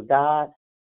transparent with God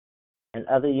and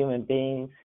other human beings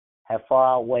have far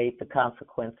outweighed the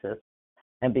consequences,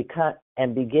 and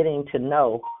beginning to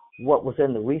know what was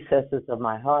in the recesses of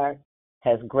my heart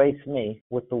has graced me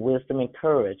with the wisdom and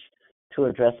courage to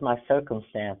address my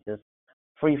circumstances,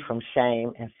 free from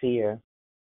shame and fear,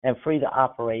 and free to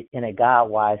operate in a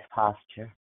God-wise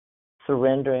posture.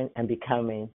 Surrendering and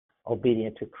becoming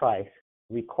obedient to Christ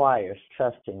requires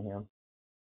trusting him.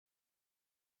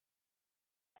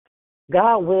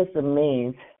 God wisdom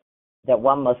means that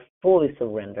one must fully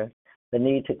surrender the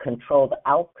need to control the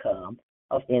outcome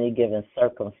of any given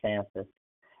circumstances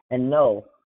and know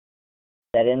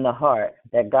that in the heart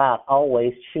that God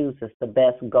always chooses the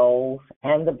best goals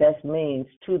and the best means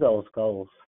to those goals.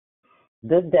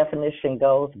 This definition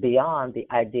goes beyond the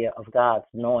idea of God's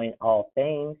knowing all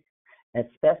things and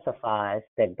specifies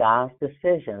that God's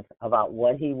decisions about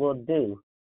what he will do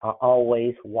are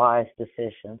always wise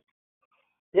decisions.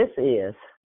 This is,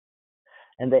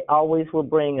 and they always will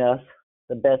bring us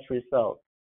the best results.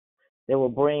 They will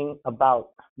bring about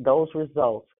those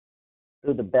results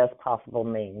through the best possible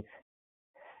means.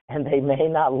 And they may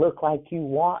not look like you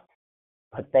want,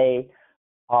 but they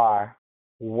are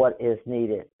what is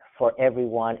needed for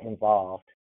everyone involved.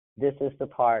 This is the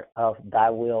part of thy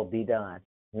will be done.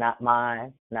 Not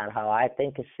mine, not how I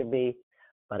think it should be,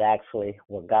 but actually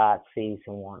what God sees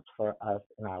and wants for us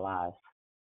in our lives.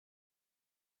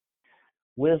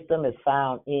 Wisdom is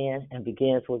found in and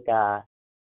begins with God.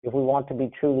 If we want to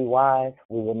be truly wise,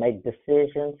 we will make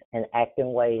decisions and act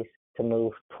in ways to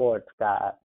move towards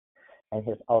God and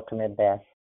his ultimate best.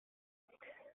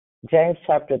 James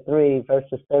chapter 3,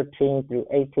 verses 13 through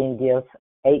 18 gives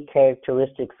 8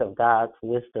 characteristics of God's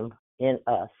wisdom in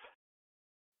us.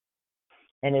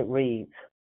 And it reads,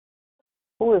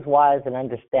 "Who is wise and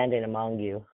understanding among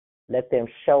you? Let them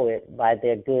show it by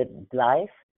their good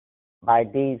life, by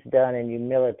deeds done in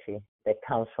humility that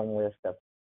comes from wisdom.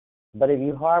 But if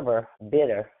you harbor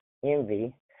bitter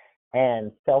envy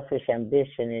and selfish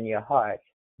ambition in your heart,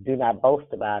 do not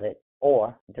boast about it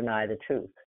or deny the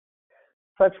truth.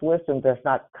 Such wisdom does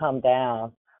not come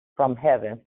down from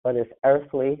heaven, but is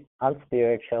earthly,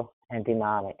 unspiritual, and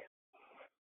demonic.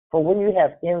 For when you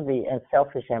have envy and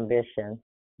selfish ambition,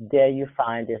 there you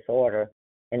find disorder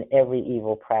in every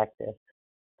evil practice.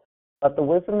 But the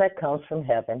wisdom that comes from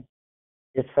heaven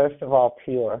is first of all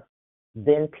pure,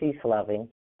 then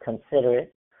peace-loving,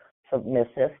 considerate,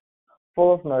 submissive,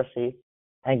 full of mercy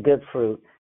and good fruit,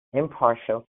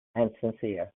 impartial and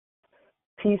sincere.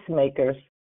 Peacemakers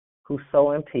who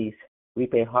sow in peace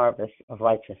reap a harvest of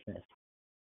righteousness."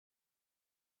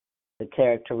 The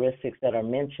characteristics that are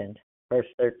mentioned, verse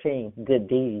 13, good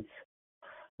deeds.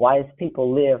 Wise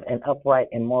people live an upright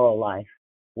and moral life.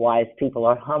 Wise people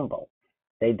are humble.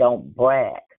 They don't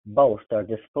brag, boast, or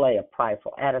display a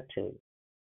prideful attitude.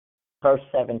 Verse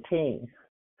 17,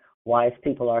 wise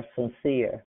people are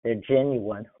sincere. They're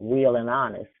genuine, real, and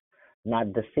honest,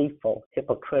 not deceitful,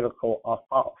 hypocritical, or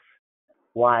false.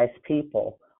 Wise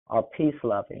people are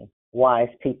peace-loving.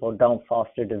 Wise people don't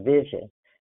foster division.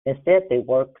 Instead, they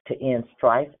work to end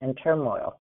strife and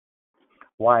turmoil.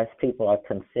 Wise people are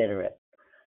considerate.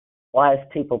 Wise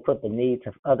people put the needs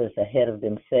of others ahead of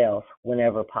themselves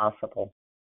whenever possible.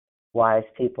 Wise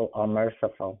people are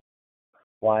merciful.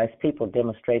 Wise people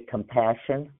demonstrate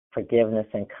compassion, forgiveness,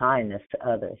 and kindness to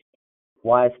others.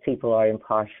 Wise people are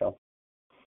impartial.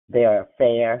 They are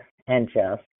fair and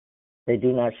just. They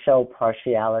do not show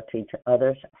partiality to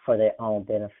others for their own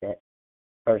benefit.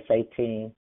 Verse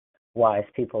 18, wise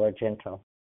people are gentle.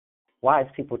 Wise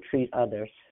people treat others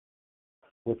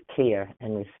with care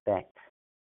and respect.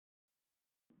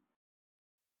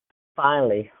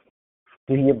 Finally,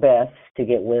 do your best to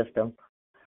get wisdom.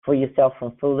 Free yourself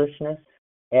from foolishness,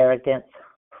 arrogance,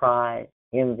 pride,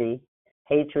 envy,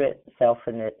 hatred,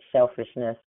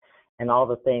 selfishness, and all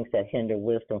the things that hinder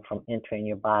wisdom from entering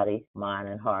your body, mind,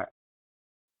 and heart.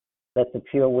 Let the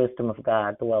pure wisdom of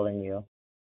God dwell in you.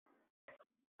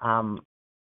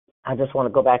 I just want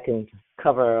to go back and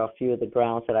cover a few of the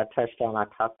grounds that I touched on. I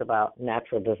talked about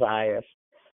natural desires.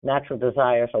 Natural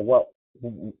desires are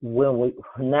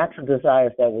natural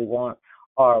desires that we want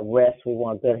are rest. We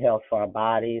want good health for our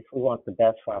bodies. We want the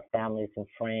best for our families and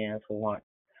friends. We want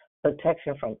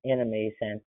protection from enemies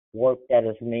and work that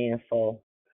is meaningful,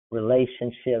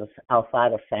 relationships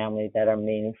outside of family that are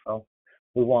meaningful.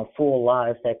 We want full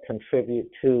lives that contribute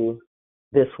to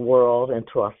this world and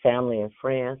to our family and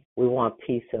friends. We want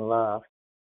peace and love.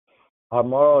 Our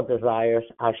moral desires,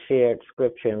 I shared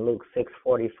scripture in Luke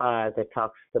 6:45 that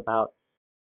talks about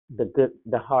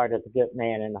the heart of the good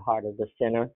man and the heart of the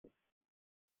sinner.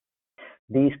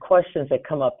 These questions that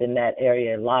come up in that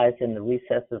area lies in the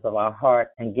recesses of our heart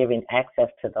and giving access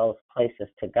to those places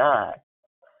to God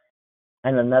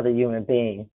and another human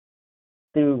being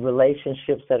through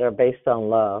relationships that are based on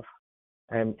love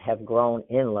and have grown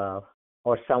in love,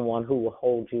 or someone who will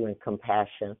hold you in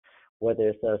compassion, whether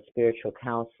it's a spiritual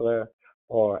counselor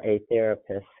or a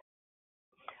therapist.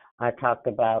 I talked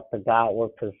about the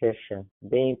Godward position,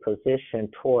 being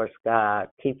positioned towards God,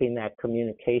 keeping that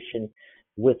communication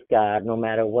with God, no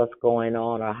matter what's going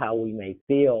on or how we may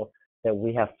feel that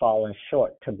we have fallen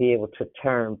short, to be able to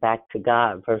turn back to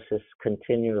God versus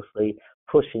continuously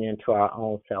pushing into our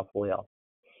own self-will.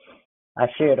 I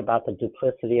shared about the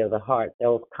duplicity of the heart,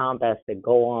 those combats that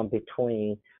go on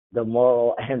between the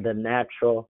moral and the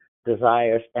natural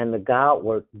desires and the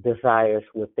Godward desires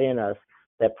within us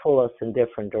that pull us in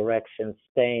different directions.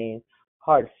 Staying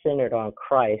heart-centered on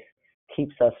Christ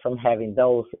keeps us from having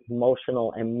those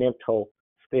emotional and mental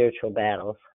spiritual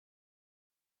battles.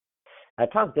 I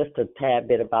talked just a tad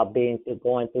bit about going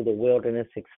through the wilderness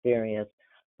experience,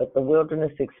 but the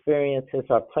wilderness experiences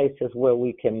are places where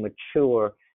we can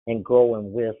mature and grow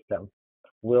in wisdom.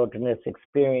 Wilderness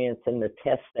experience and the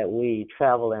tests that we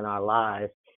travel in our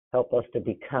lives help us to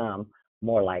become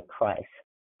more like Christ.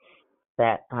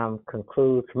 That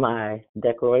concludes my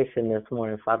declaration this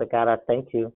morning. Father God, I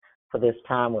thank you for this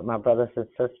time with my brothers and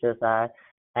sisters. I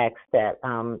ask that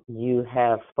you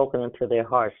have spoken into their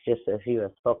hearts just as you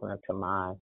have spoken into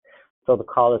mine. So the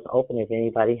call is open if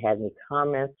anybody had any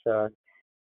comments or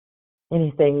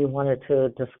anything you wanted to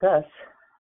discuss.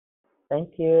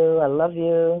 Thank you. I love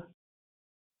you.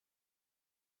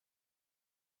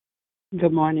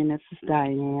 Good morning. This is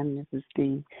Diane. This is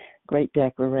the great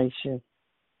declaration.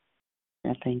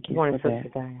 I thank Good you morning, for Sister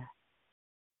that. Diane.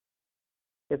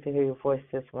 Good to hear your voice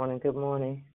this morning. Good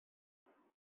morning.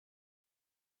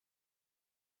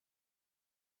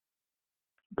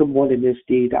 Good morning, Miss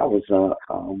D. That was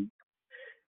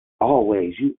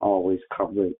you always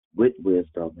cover it with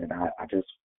wisdom, and I just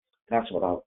that's what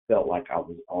I felt like I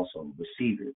was also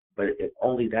receiving. But if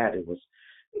only that it was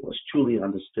truly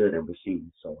understood and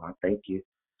received. So I thank you.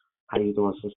 How you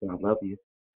doing, sister? I love you.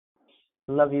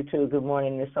 Love you too. Good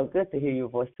morning. It's so good to hear your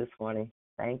voice this morning.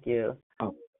 Thank you.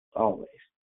 Oh, always.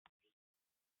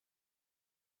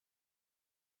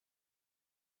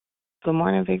 Good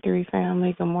morning, Victory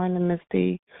family. Good morning, Miss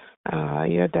D.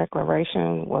 Your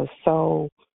declaration was so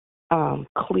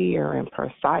clear and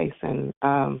precise, and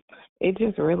it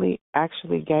just really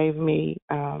actually gave me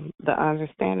the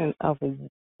understanding of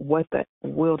what the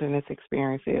wilderness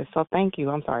experience is. So thank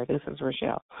you. I'm sorry, this is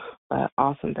Rochelle.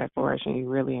 Awesome declaration. You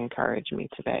really encouraged me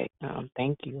today.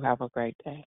 Thank you. Have a great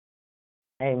day.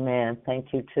 Amen.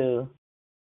 Thank you too.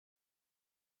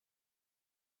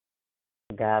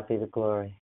 God be the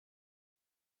glory.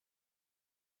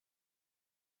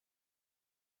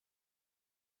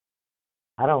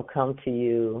 I don't come to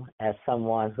you as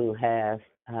someone who has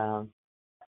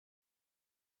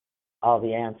all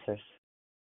the answers.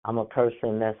 I'm a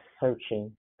person that's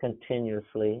searching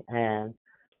continuously, and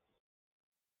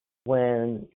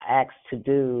when asked to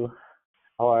do,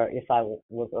 or if I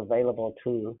was available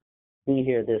to be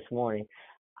here this morning,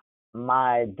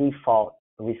 my default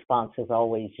response is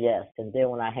always yes. And then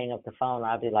when I hang up the phone,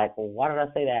 I'll be like, well, why did I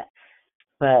say that?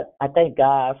 But I thank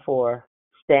God for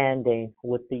standing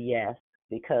with the yes,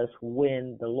 because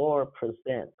when the Lord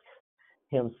presents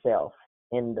himself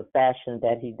in the fashion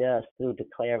that he does through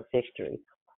declared victory,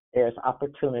 there's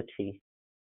opportunity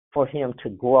for him to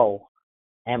grow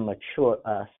and mature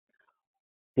us,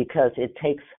 because it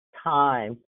takes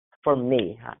time for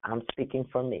me. I'm speaking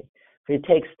for me. It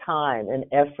takes time and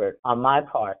effort on my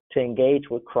part to engage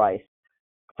with Christ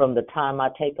from the time I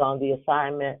take on the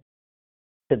assignment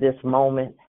to this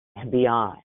moment and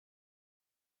beyond.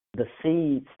 The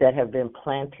seeds that have been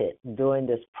planted during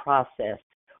this process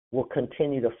will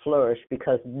continue to flourish,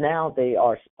 because now they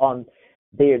are on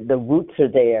the roots are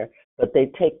there, but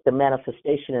they take the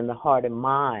manifestation in the heart and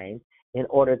mind in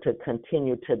order to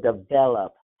continue to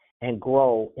develop and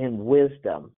grow in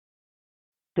wisdom,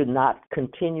 to not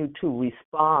continue to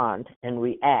respond and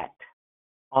react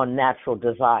on natural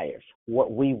desires,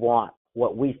 what we want,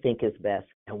 what we think is best,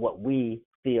 and what we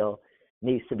feel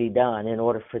needs to be done in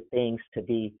order for things to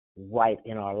be right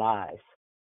in our lives.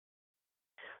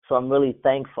 So I'm really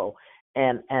thankful,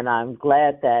 and I'm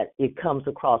glad that it comes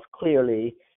across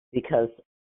clearly, because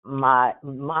my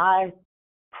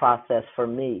process for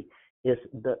me is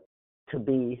to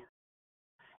be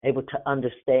able to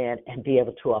understand and be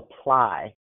able to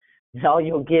apply. All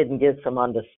you'll get and get some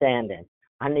understanding.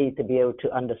 I need to be able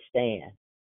to understand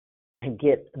and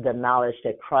get the knowledge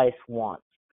that Christ wants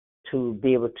to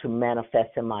be able to manifest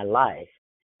in my life,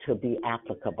 to be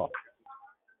applicable.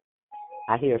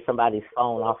 I hear somebody's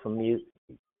phone off of mute.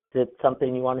 Is it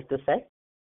something you wanted to say?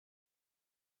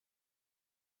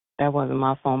 That wasn't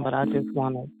my phone, but I just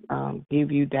want to give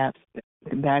you that.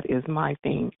 That is my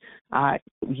thing.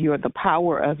 You're the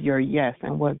power of your yes,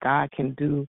 and what God can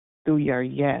do through your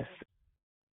yes,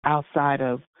 outside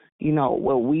of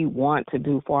what we want to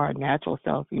do for our natural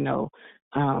self.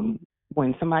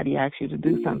 When somebody asks you to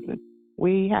do something,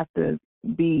 we have to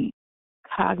be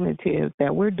cognitive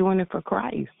that we're doing it for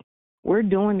Christ. We're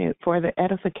doing it for the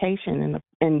edification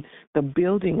and the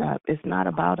building up. It's not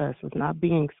about us. It's not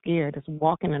being scared. It's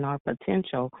walking in our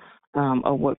potential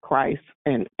of what Christ.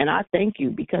 And I thank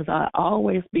you, because I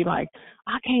always be like,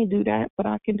 I can't do that, but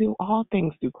I can do all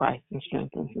things through Christ and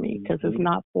strengthens me, because it's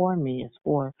not for me. It's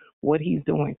for what he's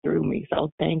doing through me.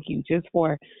 So thank you just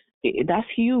for that's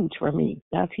huge for me.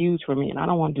 That's huge for me. And I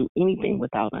don't want to do anything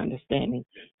without understanding.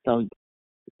 So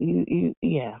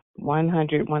yeah,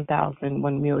 100, 1,000,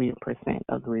 1,000,000%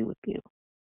 agree with you.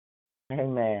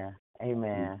 Amen.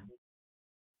 Amen.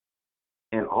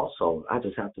 And also, I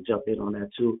just have to jump in on that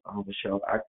too, Michelle.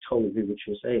 I totally agree with what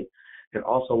you're saying. And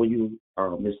also, when you,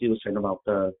 Ms. D was saying about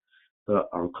the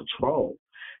control,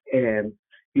 and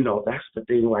that's the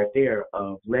thing right there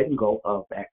of letting go of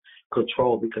that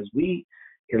control, because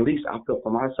at least I feel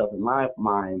for myself in my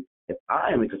mind, if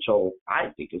I am in control, I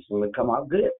think it's going to come out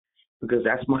good, because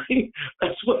that's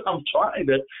what I'm trying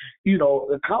to,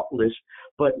 accomplish.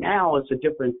 But now it's a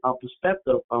different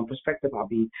perspective. I'll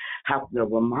be having to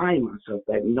remind myself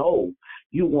that no,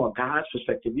 you want God's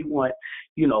perspective. You want,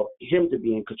 him to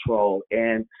be in control.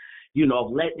 And,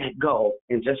 letting it go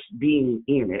and just being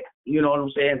in it. You know what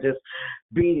I'm saying? Just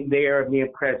being there,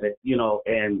 being present,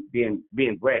 and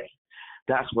being ready.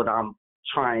 That's what I'm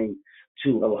trying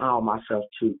to allow myself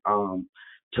to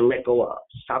let go of.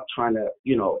 Stop trying to,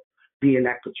 be in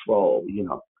that control,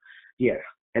 Yeah.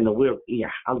 And the will,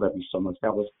 I love you so much. I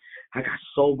got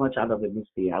so much out of it, Miss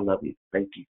D. I love you. Thank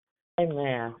you.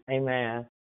 Amen. Amen.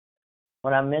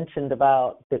 When I mentioned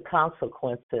about the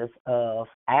consequences of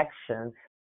actions,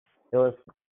 it was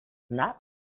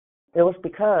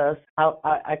because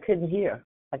I couldn't hear.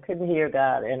 I couldn't hear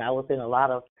God, and I was in a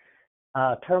lot of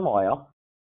turmoil,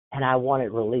 and I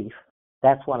wanted relief.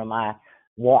 That's one of my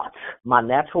wants. My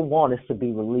natural want is to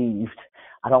be relieved.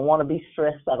 I don't want to be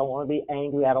stressed. I don't want to be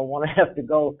angry. I don't want to have to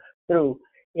go through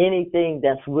anything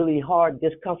that's really hard,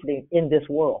 discomforting in this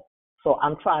world. So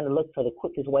I'm trying to look for the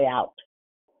quickest way out.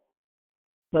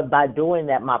 But by doing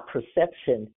that, my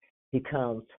perception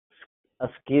becomes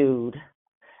askewed,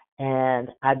 and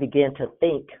I begin to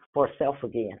think for self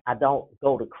again. I don't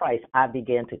go to Christ. I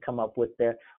begin to come up with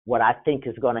what I think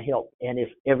is going to help. And if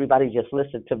everybody just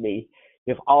listened to me,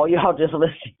 if all y'all just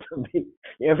listened to me,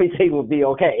 everything will be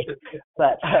okay.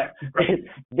 But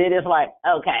then it's like,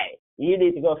 okay, you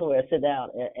need to go somewhere and sit down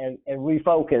and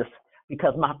refocus,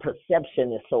 because my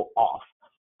perception is so off.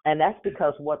 And that's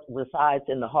because what resides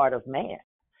in the heart of man.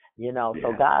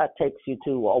 So God takes you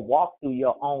to a walk through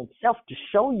your own self to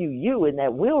show you in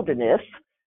that wilderness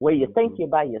where you think you're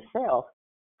by yourself,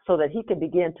 so that he can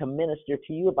begin to minister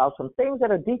to you about some things that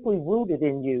are deeply rooted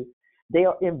in you. They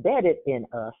are embedded in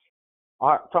us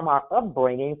from our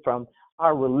upbringing, from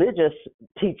our religious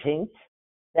teachings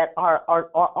that are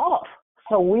off.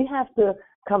 So we have to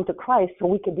come to Christ so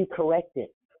we can be corrected.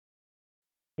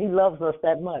 He loves us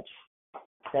that much,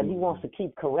 that he wants to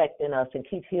keep correcting us and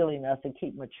keep healing us and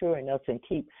keep maturing us and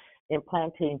keep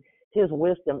implanting his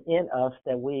wisdom in us,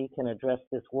 that we can address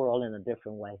this world in a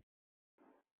different way.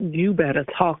 You better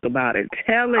talk about it.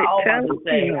 Tell it. I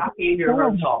can hear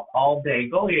her talk all day.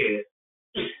 Go ahead.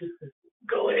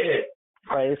 Go ahead.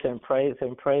 Praise him, praise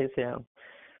him, praise him.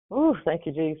 Ooh, thank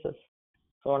you, Jesus.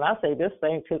 So when I say this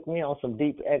thing took me on some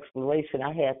deep exploration,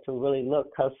 I had to really look,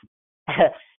 because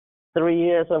 3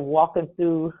 years of walking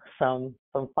through some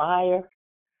fire,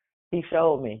 he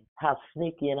showed me how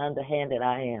sneaky and underhanded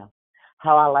I am,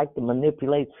 how I like to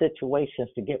manipulate situations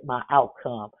to get my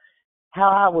outcome, how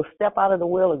I would step out of the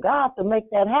will of God to make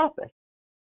that happen.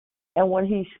 And when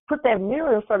he put that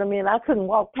mirror in front of me and I couldn't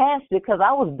walk past it because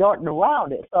I was darting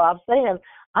around it. So I'm saying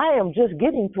I am just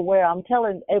getting to where I'm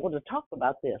able to talk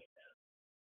about this,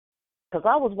 because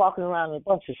I was walking around in a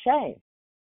bunch of shame.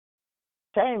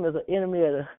 Shame is an enemy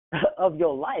of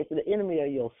your life, the enemy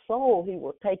of your soul. He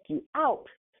will take you out.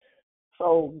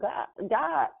 So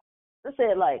God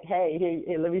said, like, hey,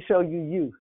 here, let me show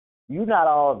you. You're not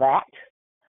all that.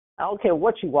 I don't care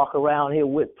what you walk around here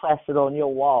with plastered on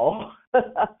your wall.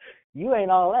 You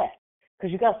ain't all that,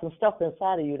 because you got some stuff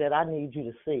inside of you that I need you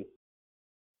to see.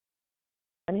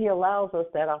 And he allows us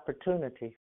that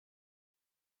opportunity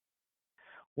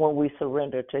when we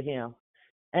surrender to him.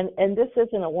 And this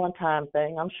isn't a one-time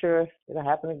thing. I'm sure it'll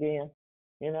happen again,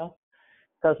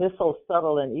 because it's so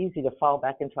subtle and easy to fall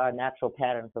back into our natural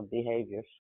patterns of behaviors.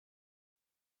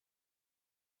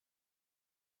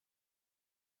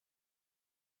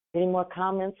 Any more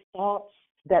comments, thoughts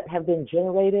that have been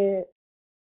generated?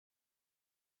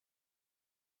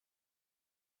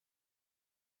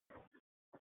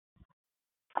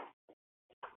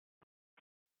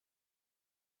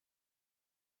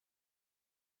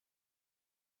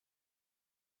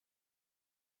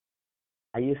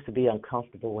 I used to be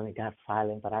uncomfortable when it got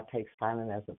silent, but I take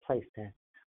silent as a place that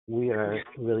we are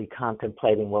really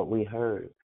contemplating what we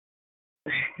heard.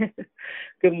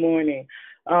 Good morning.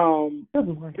 Good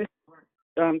morning.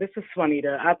 This is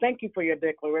Swanita. I thank you for your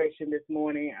declaration this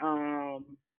morning.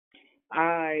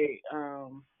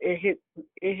 It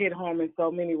hit home in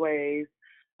so many ways,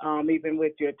 even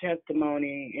with your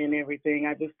testimony and everything.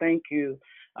 I just thank you.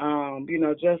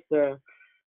 Just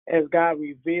as God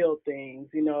revealed things,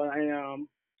 and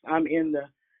I'm in the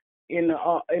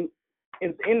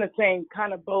same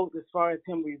kind of boat as far as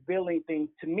him revealing things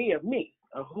to me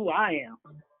of who I am,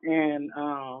 and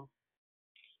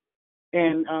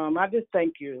I just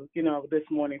thank you, this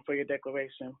morning for your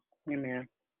declaration. Amen.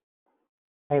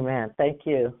 Amen. Thank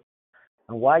you.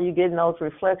 And while you're getting those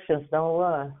reflections, don't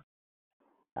run.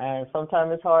 And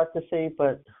sometimes it's hard to see,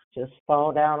 but just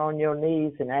fall down on your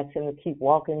knees and ask him to keep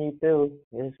walking you through.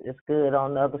 It's good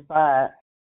on the other side.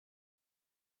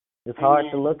 It's hard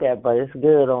to look at, but it's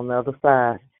good on the other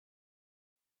side.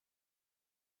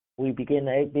 We begin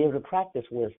to be able to practice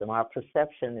wisdom. Our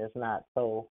perception is not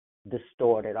so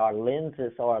distorted. Our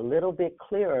lenses are a little bit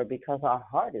clearer because our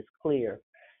heart is clear.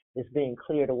 It's being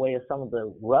cleared away of some of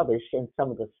the rubbish and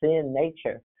some of the sin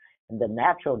nature and the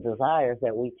natural desires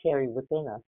that we carry within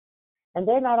us. And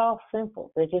they're not all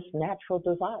sinful. They're just natural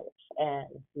desires. And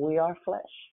we are flesh.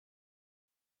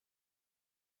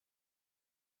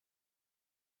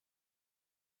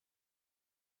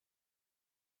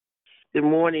 Good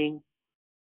morning.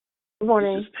 Good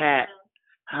morning. This is Pat.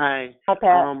 Hi. Hi,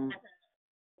 Pat.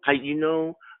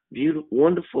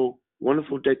 Beautiful,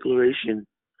 wonderful declaration.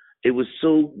 It was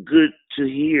so good to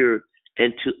hear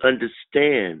and to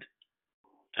understand.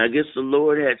 I guess the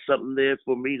Lord had something there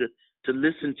for me to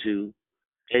listen to,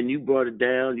 and you brought it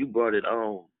down. You brought it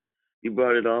on. You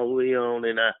brought it all the way on,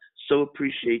 and I so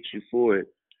appreciate you for it.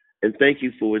 And thank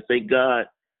you for it. Thank God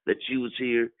that you was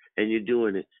here and you're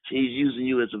doing it. He's using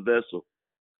you as a vessel.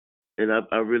 And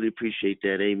I really appreciate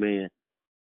that. Amen.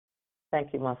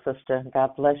 Thank you, my sister.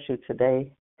 God bless you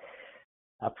today.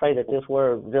 I pray that this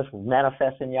word just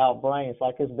manifests in y'all brains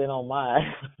like it's been on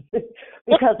mine.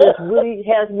 Because it really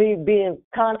has me being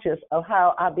conscious of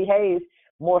how I behave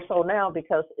more so now,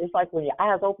 because it's like when your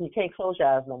eyes open, you can't close your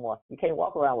eyes no more. You can't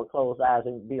walk around with closed eyes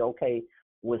and be okay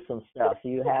with some stuff.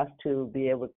 You have to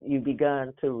you've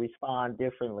begun to respond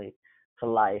differently to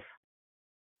life.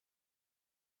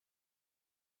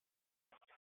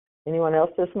 Anyone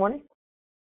else this morning?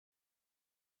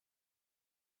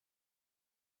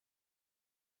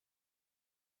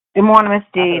 Good morning, Miss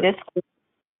D.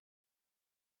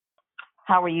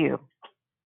 How are you?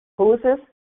 Who is this?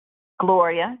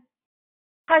 Gloria.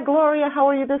 Hi, Gloria. How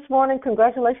are you this morning?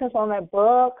 Congratulations on that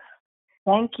book.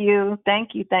 Thank you.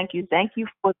 Thank you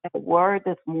for that word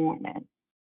this morning.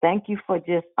 Thank you for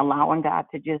just allowing God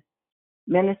to just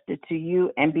minister to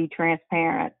you and be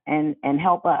transparent and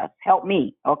help us. Help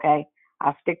me, okay?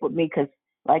 I'll stick with me because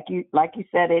like you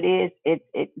said,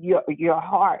 your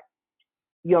heart,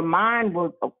 your mind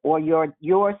will, or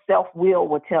your self-will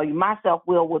will tell you, my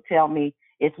self-will will tell me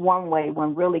it's one way,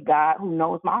 when really God, who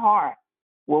knows my heart,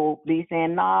 will be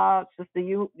saying, nah, sister,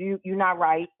 you're not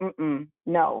right.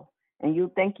 No. And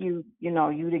you think you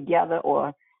together,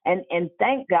 and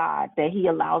thank God that he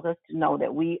allows us to know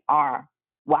that we are,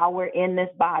 while we're in this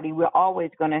body, we're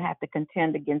always going to have to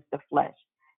contend against the flesh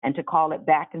and to call it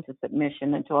back into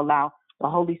submission and to allow the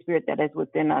Holy Spirit that is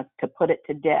within us to put it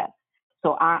to death.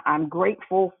 So I'm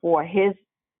grateful for his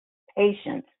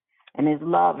patience and his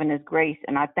love and his grace.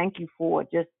 And I thank you for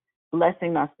just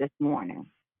blessing us this morning.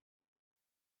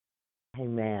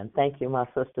 Amen. Thank you, my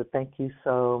sister. Thank you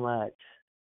so much.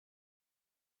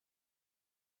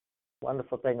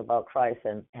 Wonderful thing about Christ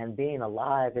and being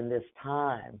alive in this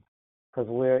time, because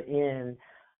we're in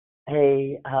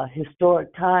a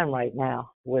historic time right now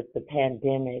with the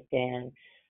pandemic and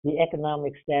the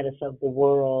economic status of the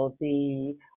world,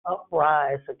 the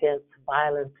uprise against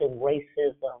violence and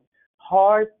racism,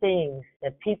 hard things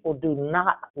that people do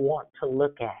not want to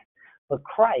look at. But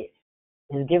Christ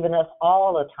is giving us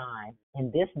all the time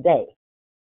in this day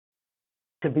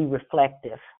to be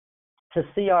reflective, to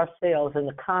see ourselves in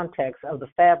the context of the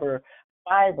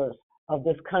fibers of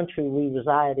this country we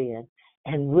reside in,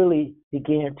 and really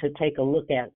begin to take a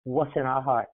look at what's in our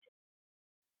hearts.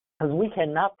 Because we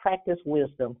cannot practice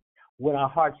wisdom when our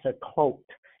hearts are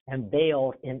cloaked and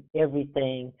veiled in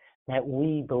everything that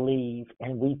we believe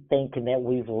and we think and that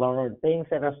we've learned, things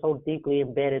that are so deeply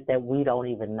embedded that we don't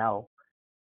even know.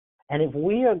 And if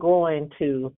we are going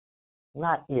to,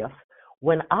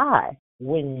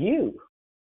 when you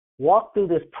walk through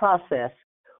this process,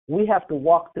 we have to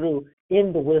walk through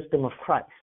in the wisdom of Christ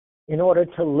in order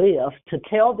to live, to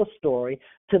tell the story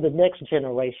to the next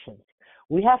generation.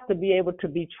 We have to be able to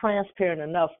be transparent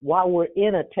enough while we're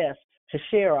in a test to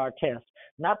share our test,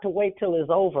 not to wait till it's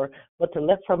over, but to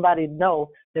let somebody know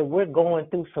that we're going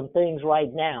through some things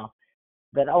right now,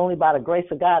 that only by the grace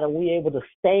of God are we able to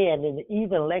stand and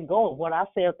even let go of what I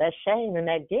said, that shame and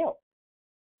that guilt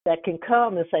that can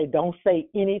come and say, don't say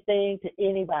anything to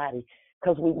anybody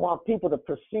because we want people to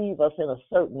perceive us in a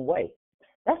certain way.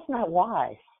 That's not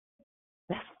wise.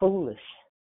 That's foolish.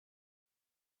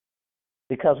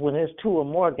 Because when there's two or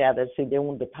more gathered, see,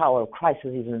 then the power of Christ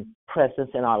is even present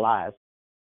in our lives.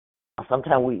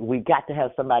 Sometimes we got to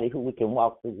have somebody who we can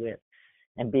walk through with.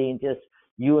 And being just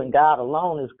you and God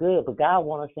alone is good, but God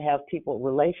wants us to have people,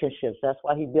 relationships. That's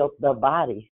why he built the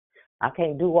body. I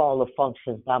can't do all the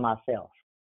functions by myself.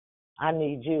 I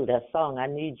need you, that song, I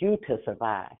need you to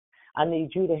survive. I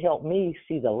need you to help me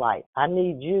see the light. I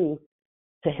need you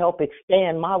to help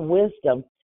expand my wisdom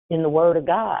in the Word of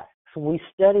God. So we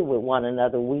study with one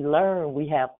another. We learn. We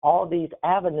have all these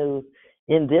avenues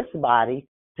in this body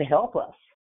to help us.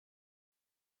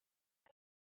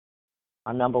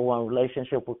 Our number one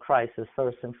relationship with Christ is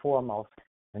first and foremost.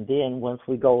 And then once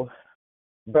we go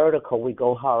vertical, we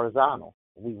go horizontal.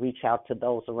 We reach out to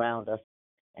those around us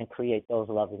and create those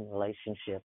loving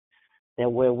relationships. That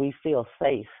where we feel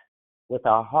safe with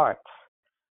our hearts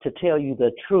to tell you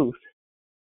the truth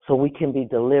so we can be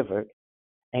delivered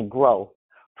and grow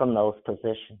from those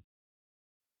positions.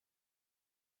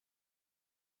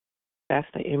 That's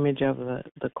the image of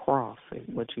the cross,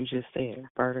 what you just said,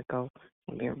 vertical,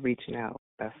 and then reaching out.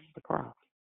 That's the cross.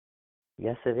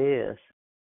 Yes, it is.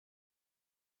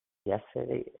 Yes,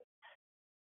 it is.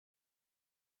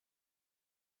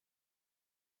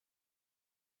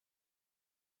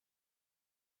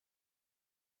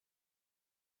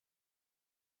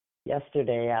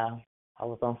 Yesterday, I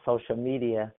was on social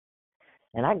media,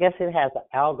 and I guess it has an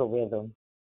algorithm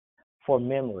for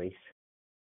memories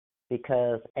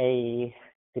because a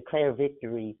Declare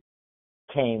Victory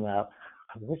came up,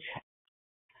 which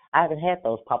I haven't had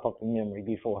those pop up in memory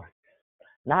before.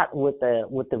 Not with the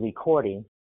recording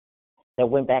that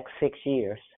went back 6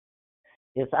 years.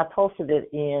 I posted it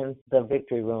in the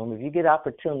Victory Room. If you get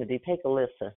opportunity, take a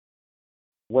listen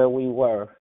where we were.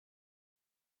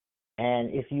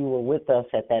 And if you were with us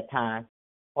at that time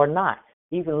or not,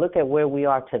 even look at where we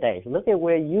are today. Look at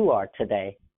where you are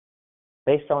today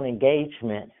based on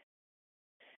engagement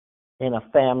in a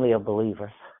family of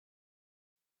believers.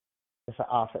 It's an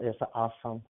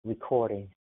awesome recording.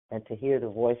 And to hear the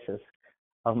voices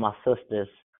of my sisters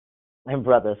and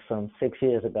brothers from 6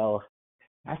 years ago,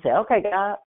 I said, okay,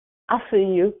 God, I see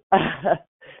you.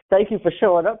 Thank you for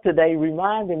showing up today,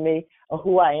 reminding me of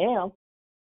who I am,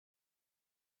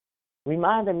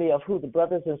 reminding me of who the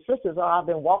brothers and sisters are I've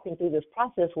been walking through this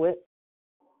process with.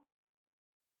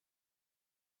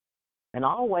 And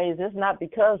always, it's not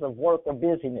because of work or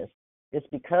busyness. It's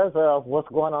because of what's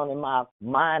going on in my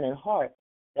mind and heart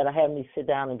that I have me sit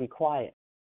down and be quiet.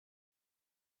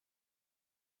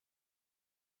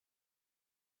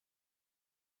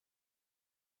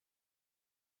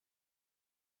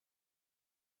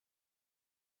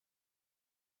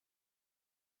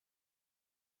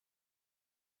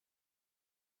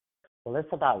 Well,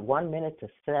 it's about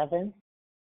 7:01.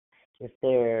 If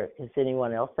there is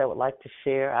anyone else that would like to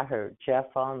share, I heard Jeff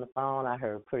on the phone. I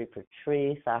heard Pretty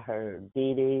Patrice. I heard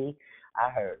Dee Dee. I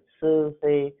heard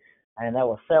Susie. And there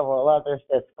were several others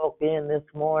that spoke in this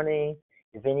morning.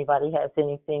 If anybody has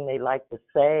anything they'd like to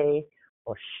say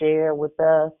or share with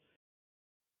us.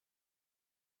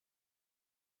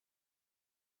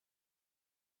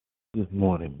 Good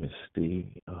morning, Miss Steve.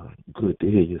 Good to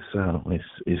hear your sound.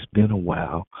 It's been a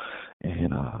while,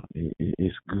 and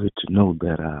it's good to know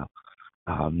that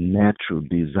our natural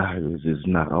desires is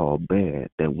not all bad.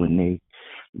 That when they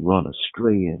run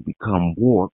astray and become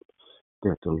warped,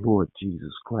 that the Lord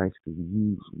Jesus Christ can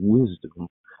use wisdom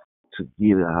to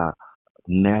get our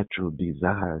natural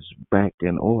desires back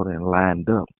in order and lined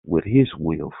up with His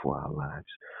will for our lives.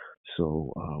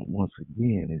 So once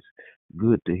again, it's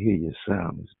good to hear your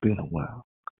sound. It's been a while.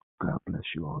 God bless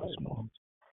you all this morning.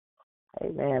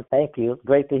 Amen. Thank you. It's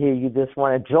great to hear you this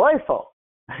morning. Joyful.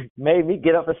 Made me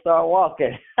get up and start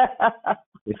walking.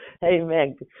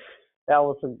 Amen. That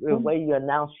was a way you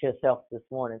announced yourself this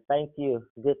morning. Thank you.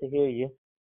 Good to hear you.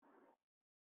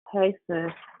 Hey,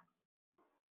 sis.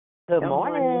 Good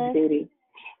morning. Didi.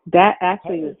 That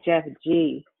actually was Jeff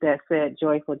G. that said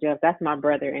Joyful Jeff. That's my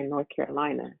brother in North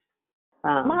Carolina.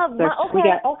 My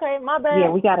bad. Yeah,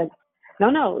 we got to.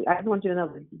 No. I just want you to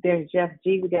know there's Jeff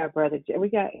G. We got brother. We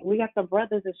got the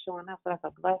brothers that's showing up. So that's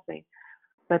a blessing.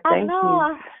 But thank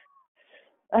you.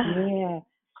 Yeah,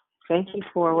 thank you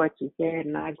for what you said,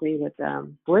 and I agree with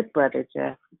brother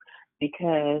Jeff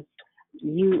because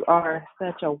you are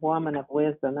such a woman of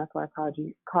wisdom. That's why I call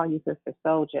you Sister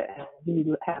Soldier, and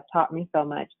you have taught me so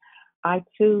much. I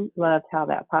too loved how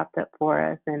that popped up for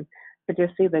us, and to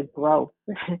just see the growth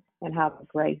and how the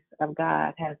grace of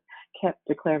God has kept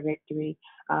Declare Victory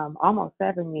almost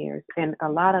 7 years. And a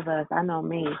lot of us, I know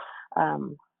me,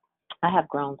 I have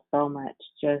grown so much,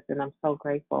 and I'm so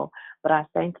grateful. But I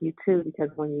thank you too,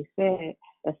 because when you said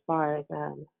as far as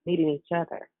needing each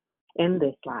other in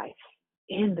this life,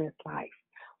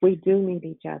 we do need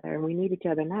each other, and we need each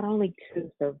other not only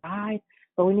to survive,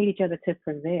 but we need each other to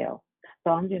prevail.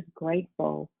 So I'm just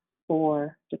grateful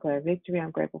for Declare Victory.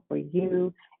 I'm grateful for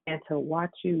you, and to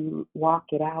watch you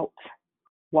walk it out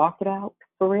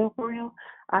for real.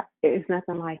 It's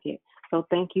nothing like it. So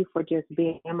thank you for just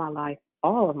being in my life,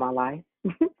 all of my life,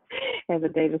 as a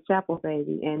Davis Chapel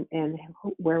baby, and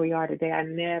where we are today. I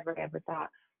never ever thought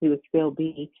we would still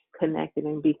be connected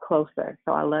and be closer.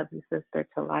 So I love you, sister,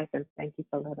 to life, and thank you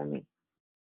for loving me.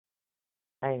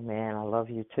 Amen. I love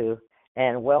you too.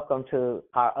 And welcome to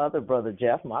our other brother,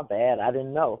 Jeff. My bad. I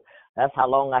didn't know. That's how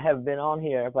long I have been on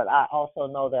here. But I also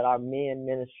know that our men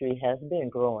ministry has been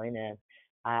growing, and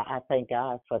I thank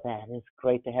God for that. It's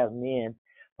great to have men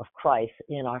of Christ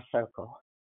in our circle.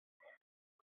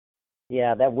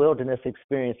 Yeah, that wilderness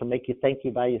experience will make you think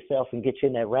you by yourself and get you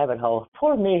in that rabbit hole.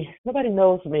 Poor me. Nobody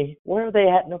knows me. Where are they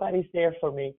at? Nobody's there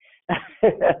for me.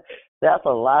 That's a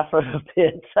lie for the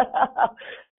pit.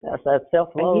 That's that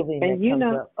self-loathing that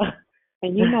comes up.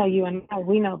 And you and I,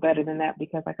 we know better than that,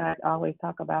 because like I always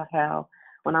talk about how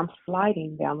when I'm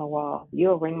sliding down the wall,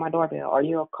 you'll ring my doorbell or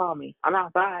you'll call me. I'm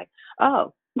outside.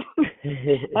 Oh,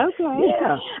 okay.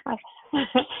 Yeah.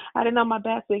 I didn't know my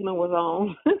bat signal was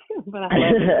on, but I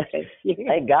love it.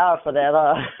 Thank God for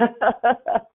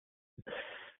that.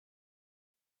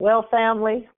 Well,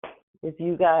 family, if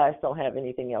you guys don't have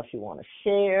anything else you want to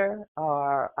share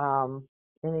or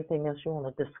anything else you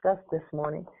want to discuss this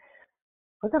morning,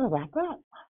 we're going to wrap up.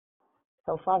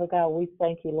 So, Father God, we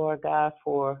thank you, Lord God,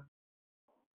 for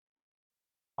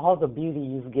all the beauty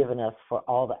you've given us, for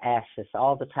all the ashes,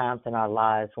 all the times in our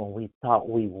lives when we thought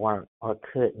we weren't or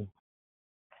couldn't,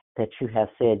 that you have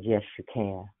said, yes, you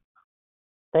can.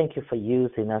 Thank you for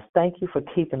using us. Thank you for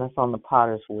keeping us on the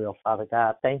potter's wheel, Father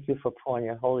God. Thank you for pouring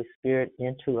your Holy Spirit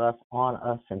into us, on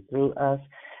us, and through us,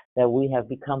 that we have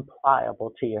become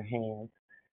pliable to your hands.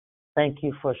 Thank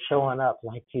you for showing up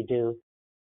like you do.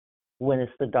 When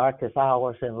it's the darkest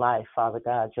hours in life, Father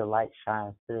God, your light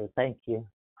shines through. Thank you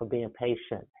for being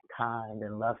patient, kind,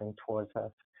 and loving towards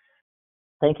us.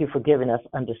 Thank you for giving us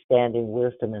understanding,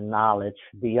 wisdom, and knowledge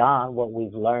beyond what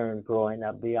we've learned growing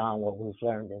up, beyond what we've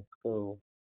learned in school.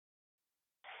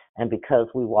 And because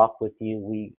we walk with you,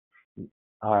 we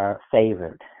are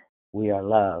favored, we are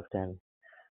loved, and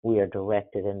we are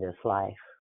directed in this life.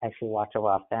 Actually, watch over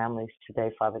our families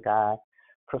today, Father God.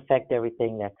 Perfect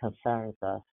everything that concerns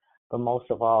us. But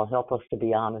most of all, help us to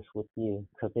be honest with you,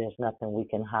 because there's nothing we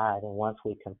can hide. And once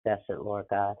we confess it, Lord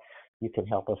God, you can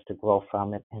help us to grow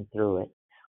from it and through it.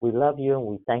 We love you, and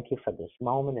we thank you for this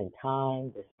moment in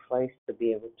time, this place to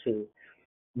be able to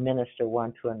minister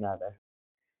one to another.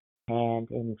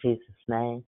 And in Jesus'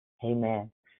 name,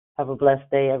 amen. Have a blessed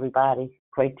day, everybody.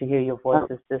 Great to hear your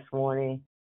voices this morning.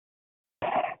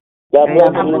 God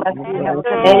bless you.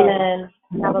 Amen.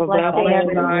 Have a blessed day,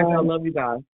 everyone. I love you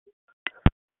guys.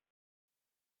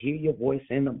 Hear your voice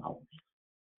in the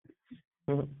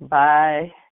moment.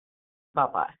 Bye.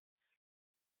 Bye-bye.